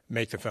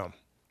make the film.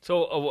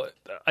 So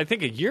I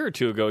think a year or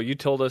two ago, you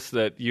told us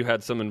that you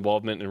had some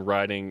involvement in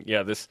writing,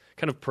 this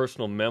kind of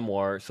personal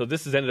memoir. So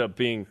this has ended up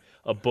being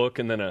a book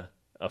and then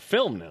a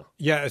film now.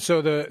 Yeah,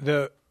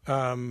 so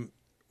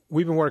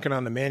we've been working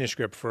on the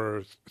manuscript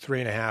for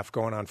 3.5,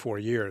 going on 4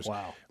 years.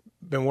 Wow.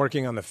 Been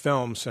working on the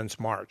film since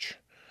March.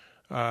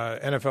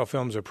 NFL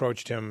Films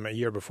approached him a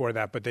year before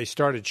that, but they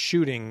started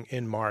shooting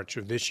in March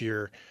of this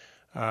year.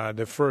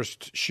 The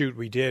first shoot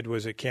we did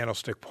was at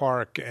Candlestick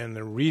Park, and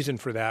the reason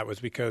for that was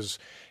because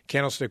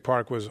Candlestick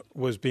Park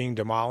was being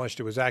demolished.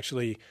 It was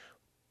actually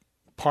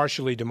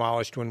partially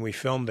demolished when we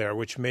filmed there,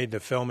 which made the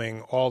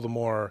filming all the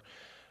more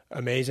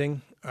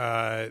amazing.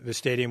 The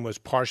stadium was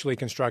partially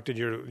constructed.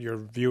 Your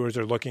viewers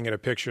are looking at a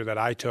picture that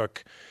I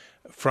took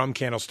from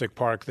Candlestick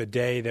Park the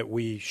day that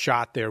we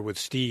shot there with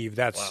Steve.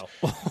 That's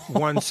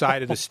one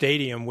side of the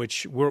stadium,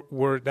 which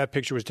that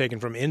picture was taken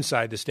from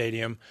inside the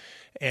stadium.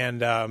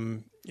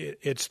 And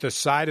it's the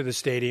side of the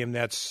stadium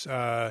that's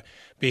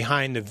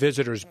behind the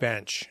visitors'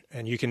 bench.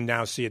 And you can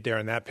now see it there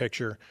in that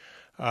picture.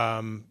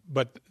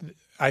 But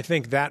I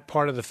think that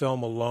part of the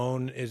film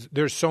alone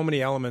there's so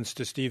many elements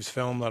to Steve's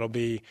film that'll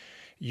be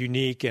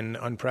unique and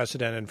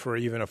unprecedented for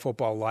even a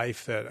football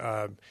life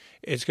that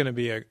it's going to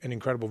be an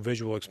incredible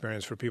visual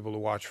experience for people to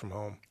watch from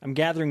home. I'm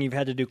gathering you've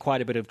had to do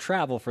quite a bit of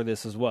travel for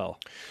this as well.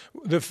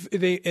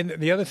 And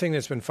the other thing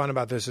that's been fun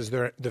about this is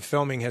the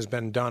filming has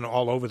been done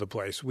all over the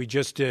place. We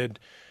just did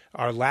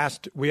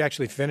we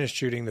actually finished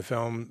shooting the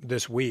film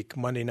this week,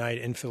 Monday night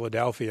in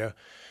Philadelphia,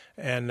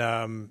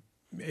 and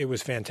it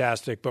was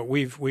fantastic. But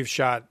we've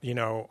shot,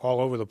 all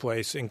over the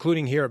place,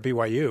 including here at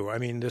BYU. I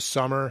mean, this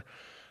summer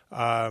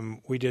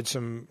we did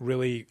some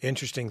really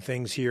interesting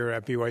things here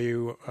at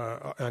BYU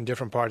on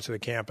different parts of the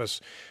campus,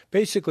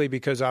 basically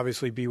because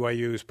obviously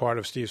BYU is part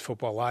of Steve's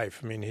football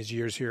life. I mean, his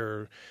years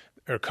here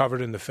are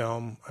covered in the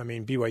film. I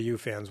mean, BYU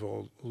fans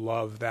will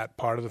love that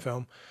part of the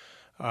film.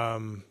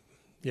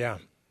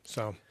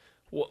 So.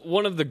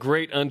 One of the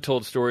great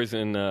untold stories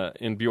in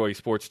BYU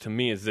sports to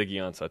me is Ziggy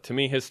Ansah. To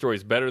me, his story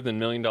is better than $1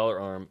 Million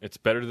Arm. It's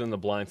better than The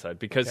Blind Side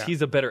because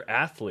he's a better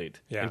athlete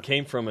and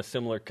came from a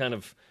similar kind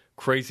of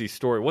crazy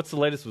story. What's the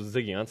latest with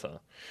Ziggy Ansah?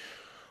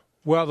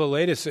 Well, the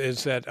latest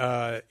is that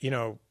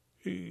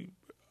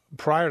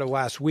prior to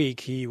last week,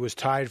 he was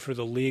tied for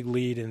the league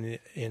lead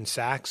in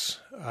sacks,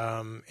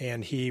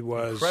 and he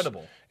was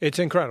incredible. It's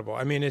incredible.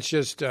 I mean, it's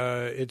just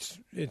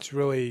it's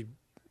really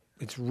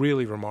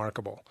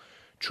remarkable.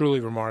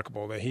 Truly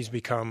remarkable that he's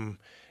become,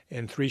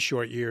 in 3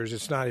 short years,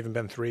 it's not even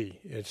been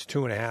 3, it's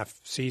 2.5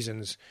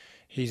 seasons,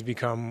 he's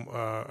become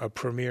a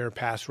premier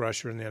pass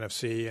rusher in the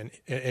NFC and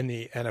in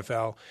the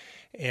NFL,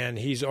 and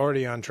he's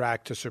already on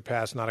track to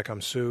surpass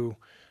Natakam Suh.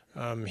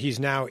 He's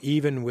now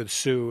even with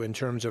Suh in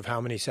terms of how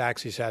many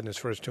sacks he's had in his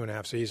first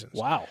 2.5 seasons.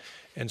 Wow.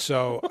 And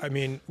so, I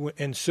mean,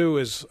 and Suh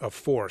is a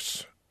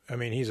force. I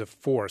mean, he's a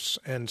force.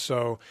 And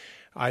so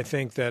I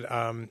think that,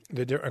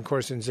 of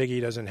course, and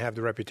Ziggy doesn't have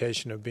the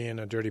reputation of being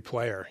a dirty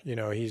player.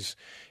 He's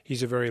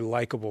a very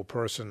likable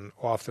person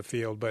off the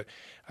field. But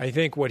I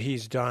think what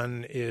he's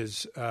done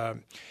is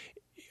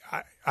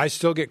I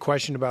still get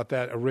questioned about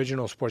that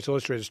original Sports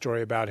Illustrated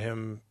story about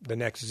him, the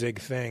next Zig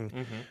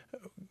thing,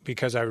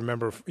 because I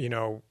remember,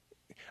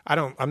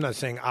 I'm not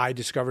saying I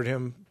discovered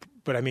him,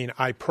 but I mean,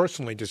 I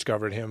personally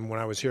discovered him when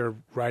I was here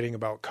writing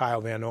about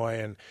Kyle Van Noy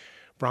and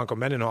Bronco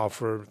Mendenhall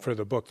for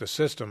the book The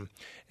System.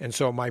 And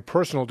so my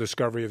personal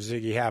discovery of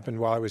Ziggy happened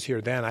while I was here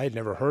then. I had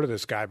never heard of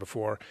this guy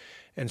before,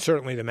 and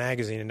certainly the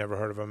magazine had never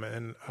heard of him.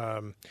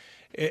 And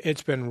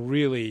it's been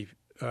really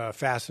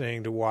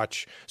fascinating to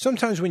watch.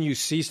 Sometimes when you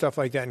see stuff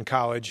like that in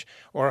college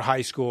or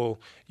high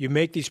school, you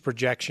make these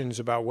projections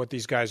about what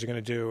these guys are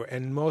going to do,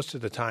 and most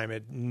of the time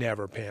it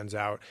never pans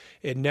out.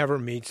 It never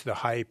meets the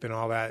hype and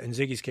all that. In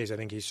Ziggy's case, I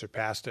think he's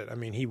surpassed it. I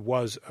mean, he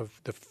was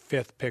the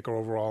 5th pick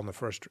overall in the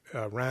first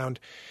round,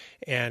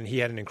 and he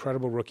had an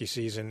incredible rookie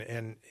season,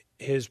 and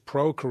his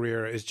pro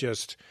career is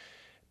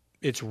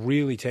it's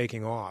really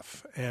taking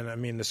off. And, I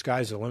mean, the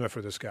sky's the limit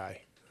for this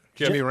guy.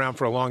 He's going to be around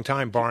for a long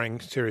time, barring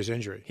serious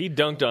injury. He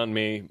dunked on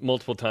me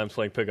multiple times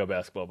playing pickup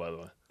basketball, by the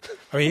way.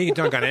 I mean, he can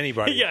dunk on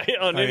anybody.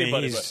 On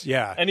anybody.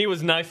 Yeah. And he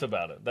was nice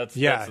about it. That's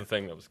the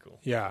thing that was cool.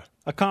 Yeah.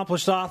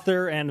 Accomplished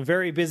author and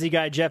very busy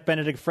guy, Jeff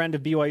Benedict, friend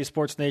of BYU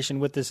Sports Nation,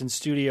 with us in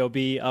Studio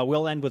B.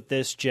 We'll end with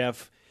this,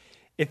 Jeff.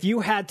 If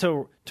you had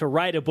to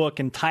write a book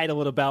and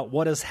title it about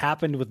what has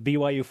happened with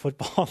BYU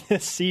football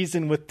this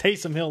season, with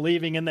Taysom Hill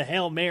leaving and the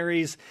Hail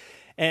Marys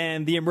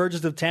and the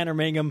emergence of Tanner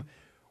Mangum,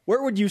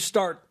 where would you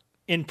start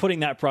in putting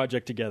that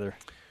project together?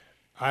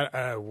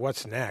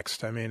 What's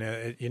next? I mean,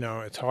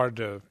 it's hard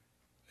to.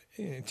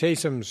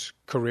 Taysom's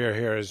career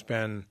here has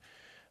been,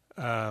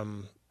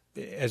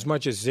 as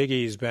much as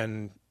Ziggy's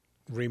been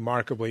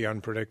remarkably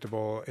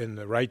unpredictable in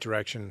the right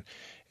direction.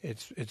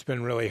 It's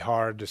been really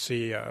hard to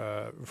see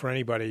for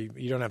anybody.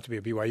 You don't have to be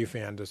a BYU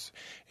fan.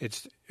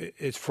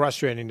 It's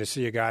frustrating to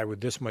see a guy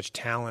with this much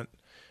talent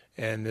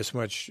and this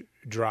much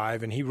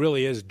drive, and he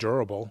really is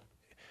durable.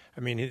 I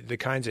mean, the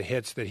kinds of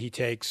hits that he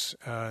takes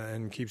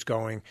and keeps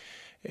going,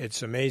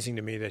 it's amazing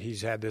to me that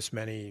he's had this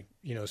many,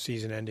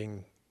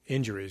 season-ending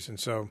injuries. And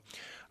so,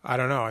 I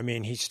don't know. I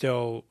mean, he's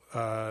still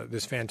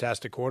this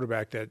fantastic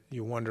quarterback that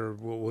you wonder,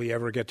 will he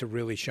ever get to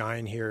really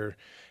shine here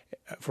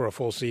for a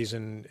full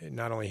season,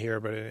 not only here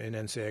but in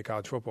NCAA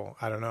college football?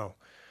 I don't know.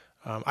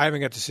 I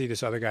haven't got to see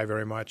this other guy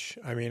very much.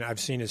 I mean, I've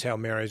seen his Hail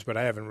Marys, but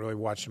I haven't really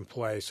watched him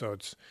play, so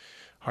it's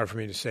hard for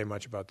me to say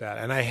much about that.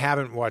 And I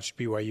haven't watched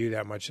BYU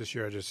that much this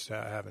year. I just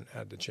haven't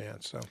had the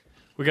chance. So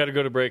we got to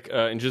go to break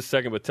in just a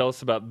second, but tell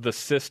us about The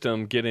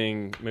System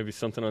getting maybe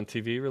something on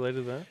TV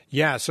related to that.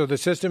 Yeah, so The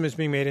System is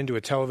being made into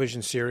a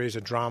television series,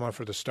 a drama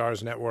for the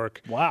Starz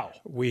Network. Wow.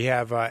 We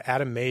have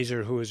Adam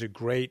Mazer, who is a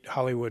great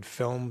Hollywood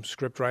film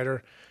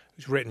scriptwriter.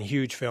 He's written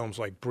huge films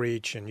like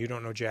Breach and You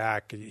Don't Know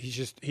Jack.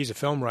 He's a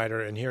film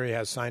writer, and here he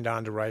has signed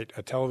on to write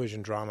a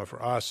television drama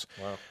for us.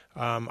 Wow.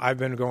 I've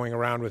been going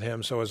around with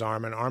him, so has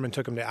Armin. Armin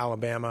took him to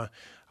Alabama.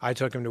 I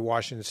took him to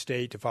Washington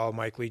State to follow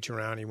Mike Leach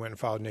around. He went and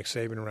followed Nick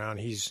Saban around.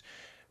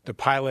 The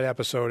pilot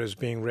episode is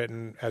being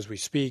written as we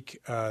speak,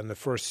 and the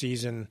first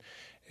season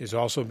is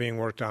also being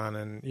worked on.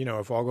 And,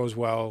 if all goes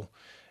well,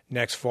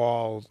 next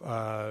fall,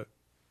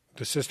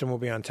 the system will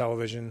be on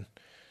television.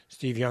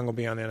 Steve Young will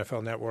be on the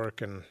NFL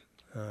Network, and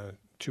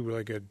two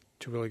really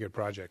good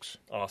projects.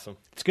 Awesome.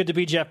 It's good to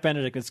be Jeff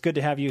Benedict. It's good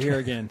to have you here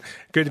again.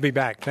 Good to be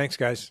back. Thanks,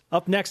 guys.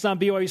 Up next on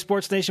BYU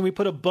Sports Nation, we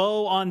put a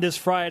bow on this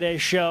Friday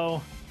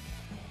show.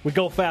 We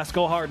go fast,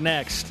 go hard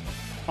next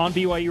on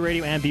BYU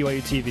Radio and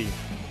BYU TV.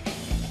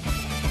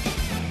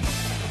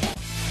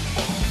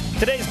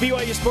 Today's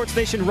BYU Sports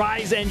Nation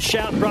Rise and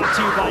Shout brought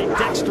to you by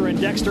Dexter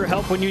and Dexter.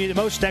 Help when you need it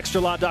most.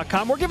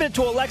 DexterLaw.com. We're giving it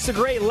to Alexa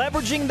Gray,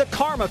 leveraging the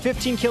karma.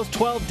 15 kills,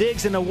 12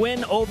 digs, and a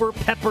win over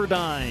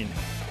Pepperdine.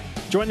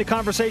 Join the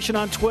conversation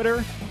on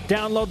Twitter.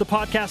 Download the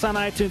podcast on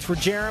iTunes. For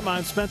Jerem,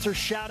 I'm Spencer.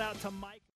 Shout out to Mike.